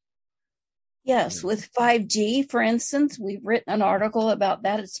sicker. Yes, with 5G, for instance, we've written an article about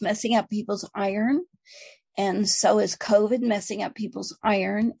that. It's messing up people's iron. And so is COVID messing up people's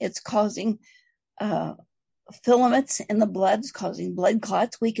iron. It's causing filaments in the blood, it's causing blood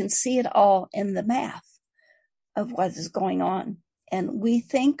clots. We can see it all in the math of what is going on. And we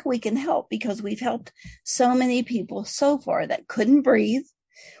think we can help because we've helped so many people so far that couldn't breathe.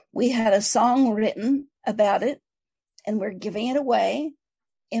 We had a song written about it, and we're giving it away.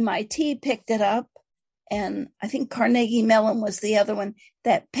 MIT picked it up, and I think Carnegie Mellon was the other one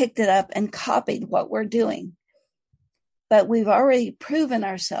that picked it up and copied what we're doing. But we've already proven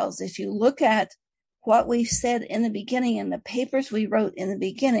ourselves. If you look at what we've said in the beginning and the papers we wrote in the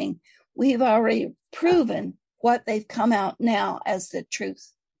beginning, we've already proven what they've come out now as the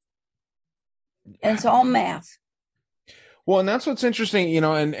truth. And it's all math. Well, and that's what's interesting,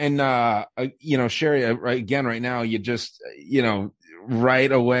 Sherry, right now, you just,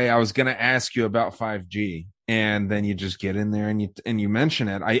 right away, I was going to ask you about 5G, and then you just get in there and you mention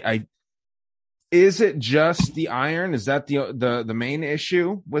it. Is it just the iron? Is that the main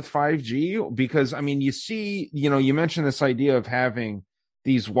issue with 5G? Because you see, you mentioned this idea of having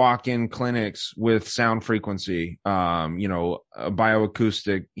these walk-in clinics with sound frequency,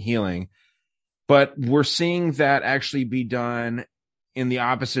 bioacoustic healing, but we're seeing that actually be done in the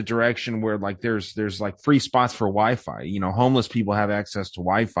opposite direction, where there's free spots for Wi-Fi. Homeless people have access to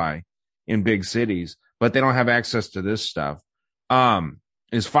Wi-Fi in big cities, but they don't have access to this stuff.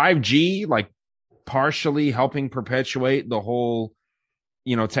 Is 5G partially helping perpetuate the whole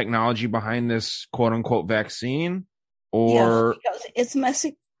technology behind this quote unquote vaccine, Yes, or because it's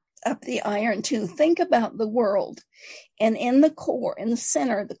messing up the iron too. Think about the world, and in the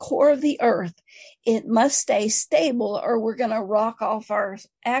center, the core of the earth, it must stay stable or we're going to rock off our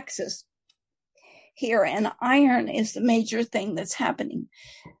axis here. And iron is the major thing that's happening.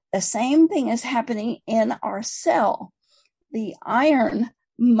 The same thing is happening in our cell. The iron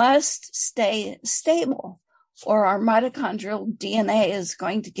must stay stable or our mitochondrial DNA is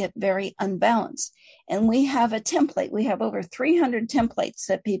going to get very unbalanced. And we have a template. We have over 300 templates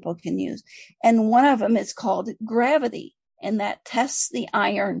that people can use. And one of them is called gravity. And that tests the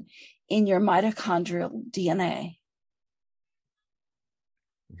iron in your mitochondrial DNA.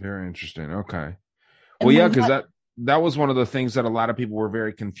 very interesting. Okay. Well, yeah, because that was one of the things that a lot of people were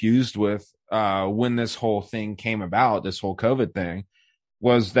very confused with when this whole thing came about, this whole COVID thing,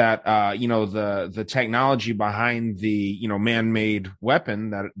 was that the technology behind the man-made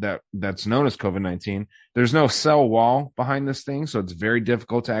weapon that's known as COVID-19. There's no cell wall behind this thing, so it's very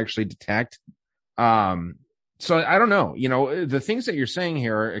difficult to actually detect. So I don't know. The things that you're saying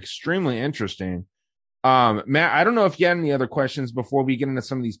here are extremely interesting. Matt, I don't know if you had any other questions before we get into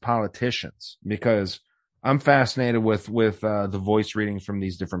some of these politicians, because I'm fascinated with the voice readings from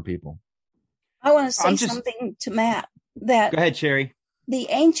these different people. I want to say something to Matt. That Go ahead, Sherry. The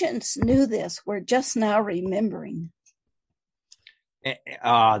ancients knew this. We're just now remembering.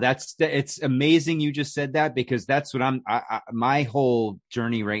 It's amazing you just said that, because that's what my whole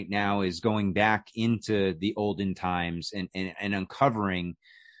journey right now is going back into the olden times and uncovering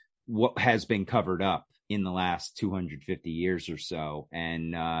what has been covered up in the last 250 years or so.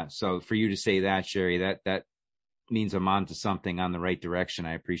 And so for you to say that, Sherry, that means I'm on to something, on the right direction.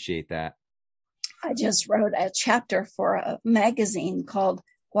 I appreciate that. I just wrote a chapter for a magazine called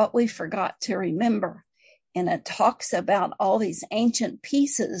What We Forgot to Remember. And it talks about all these ancient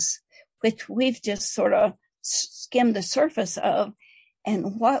pieces, which we've just sort of skimmed the surface of,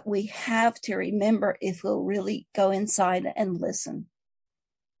 and what we have to remember if we'll really go inside and listen.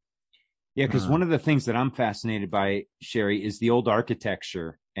 Yeah, because one of the things that I'm fascinated by, Sherry, is the old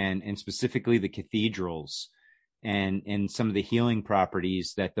architecture and specifically the cathedrals and some of the healing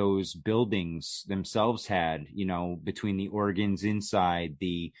properties that those buildings themselves had, between the organs inside,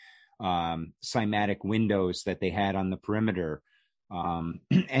 the cymatic windows that they had on the perimeter,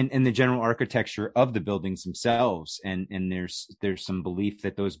 and the general architecture of the buildings themselves. And there's some belief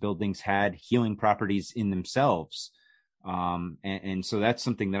that those buildings had healing properties in themselves. And so that's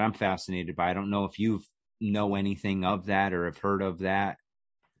something that I'm fascinated by. I don't know if you know anything of that or have heard of that.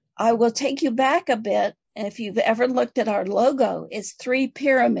 I will take you back a bit. If you've ever looked at our logo, it's 3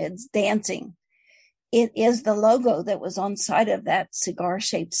 pyramids dancing. It is the logo that was on side of that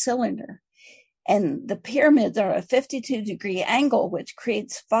cigar-shaped cylinder. And the pyramids are a 52-degree angle, which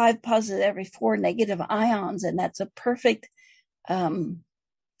creates 5 positive every 4 negative ions. And that's a perfect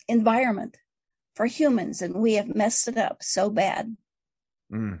environment for humans. And we have messed it up so bad.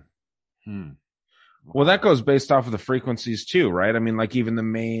 Well, that goes based off of the frequencies too, right? I mean, like even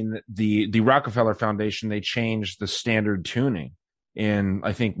the Rockefeller Foundation, they changed the standard tuning in,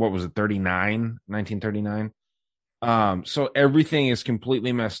 I think, what was it, 1939? So everything is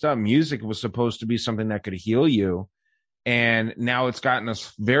completely messed up. Music was supposed to be something that could heal you. And now it's gotten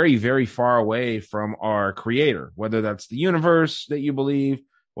us very, very far away from our creator, whether that's the universe that you believe,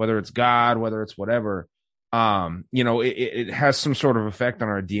 whether it's God, whether it's whatever. It has some sort of effect on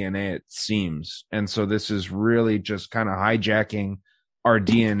our DNA, it seems. And so this is really just kind of hijacking our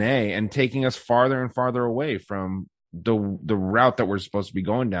DNA and taking us farther and farther away from the route that we're supposed to be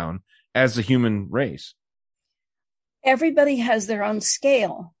going down as a human race. Everybody has their own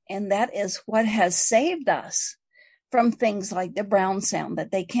scale, and that is what has saved us from things like the Brown sound,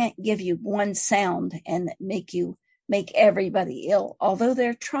 that they can't give you one sound and make everybody ill, although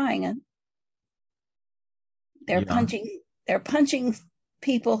they're trying it. They're punching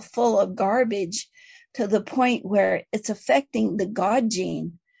people full of garbage to the point where it's affecting the God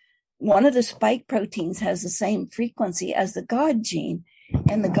gene. One of the spike proteins has the same frequency as the God gene,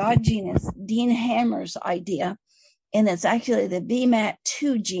 and the God gene is Dean Hammer's idea, and it's actually the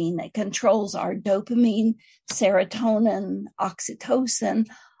VMAT2 gene that controls our dopamine, serotonin, oxytocin,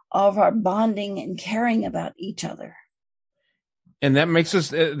 all of our bonding and caring about each other. And that makes us,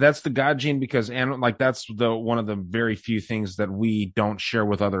 that's the God gene, because that's one of the very few things that we don't share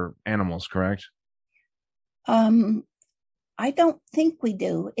with other animals, correct? I don't think we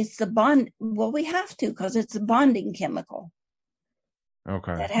do. It's the bond. Well, we have to, because it's a bonding chemical.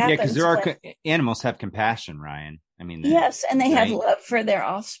 Okay. Yeah, because animals have compassion, Ryan. I mean, yes, and they have love for their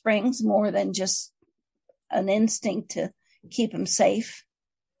offsprings more than just an instinct to keep them safe.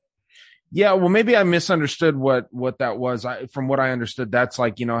 Yeah, well, maybe I misunderstood what that was. From what I understood, that's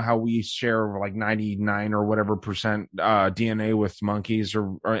like, how we share like 99 or whatever percent DNA with monkeys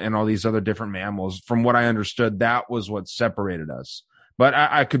or and all these other different mammals. From what I understood, that was what separated us. But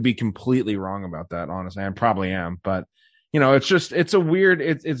I could be completely wrong about that, honestly. I probably am. But, it's a weird,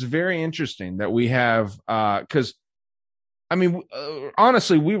 it's very interesting that we have, because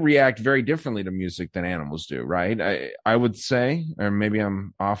honestly, we react very differently to music than animals do, right? I would say, or maybe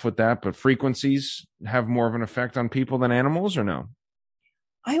I'm off with that, but frequencies have more of an effect on people than animals, or no?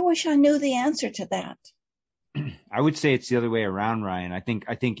 I wish I knew the answer to that. I would say it's the other way around, Ryan. I think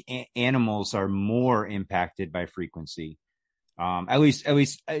animals are more impacted by frequency. At least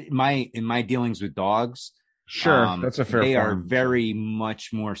in my dealings with dogs. Sure, that's a fair point. They are very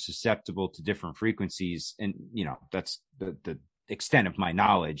much more susceptible to different frequencies, and that's the extent of my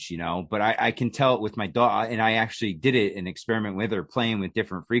knowledge. But I can tell it with my dog, and I actually did an experiment with her, playing with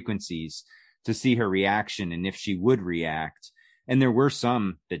different frequencies to see her reaction and if she would react. And there were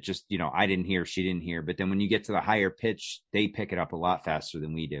some that just I didn't hear, she didn't hear. But then when you get to the higher pitch, they pick it up a lot faster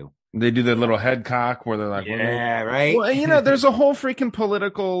than we do. They do the little head cock where they're like, yeah, right. Well, there's a whole freaking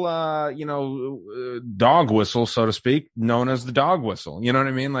political, dog whistle, so to speak, known as the dog whistle. You know what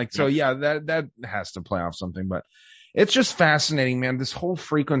I mean? Like, so yeah, that has to play off something, but it's just fascinating, man. This whole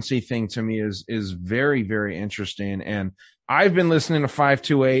frequency thing to me is very, very interesting. And I've been listening to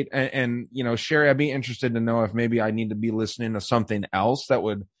 528 and Sherry, I'd be interested to know if maybe I need to be listening to something else that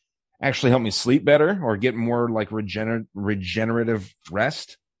would actually help me sleep better or get more like regenerative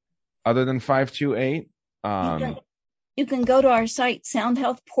rest. Other than 528, you can go to our site, Sound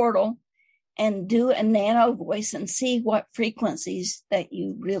Health Portal, and do a nano voice and see what frequencies that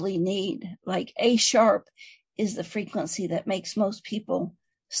you really need. Like A sharp is the frequency that makes most people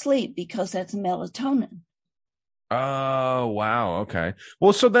sleep because that's melatonin. Oh, wow. Okay.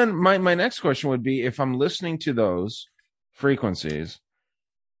 Well, so then my next question would be, if I'm listening to those frequencies,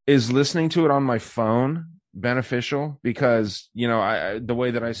 is listening to it on my phone beneficial? Because the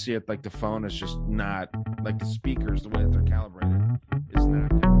way that I see it, like the phone is just not like the speakers, the way that they're calibrated is not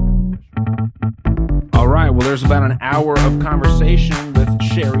beneficial. All right, well, there's about an hour of conversation with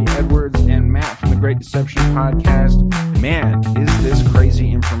Sherry Edwards and Matt from the Great Deception Podcast. Man, is this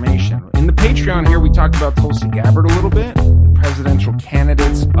crazy information. In the Patreon here, we talked about Tulsi Gabbard a little bit, the presidential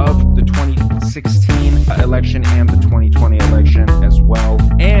candidates of the 2016 election and the 2020 election as well.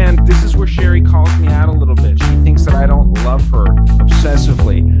 And this is where Sherry calls me out a little bit. She thinks that I don't love her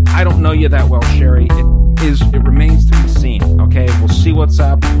obsessively. I don't know you that well, Sherry. It remains to be seen. Okay, we'll see what's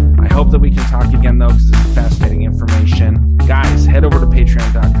up. I hope that we can talk again though, because this is fascinating information. Guys, head over to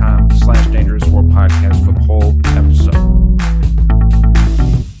patreon.com/dangerousworldpodcast for the whole episode.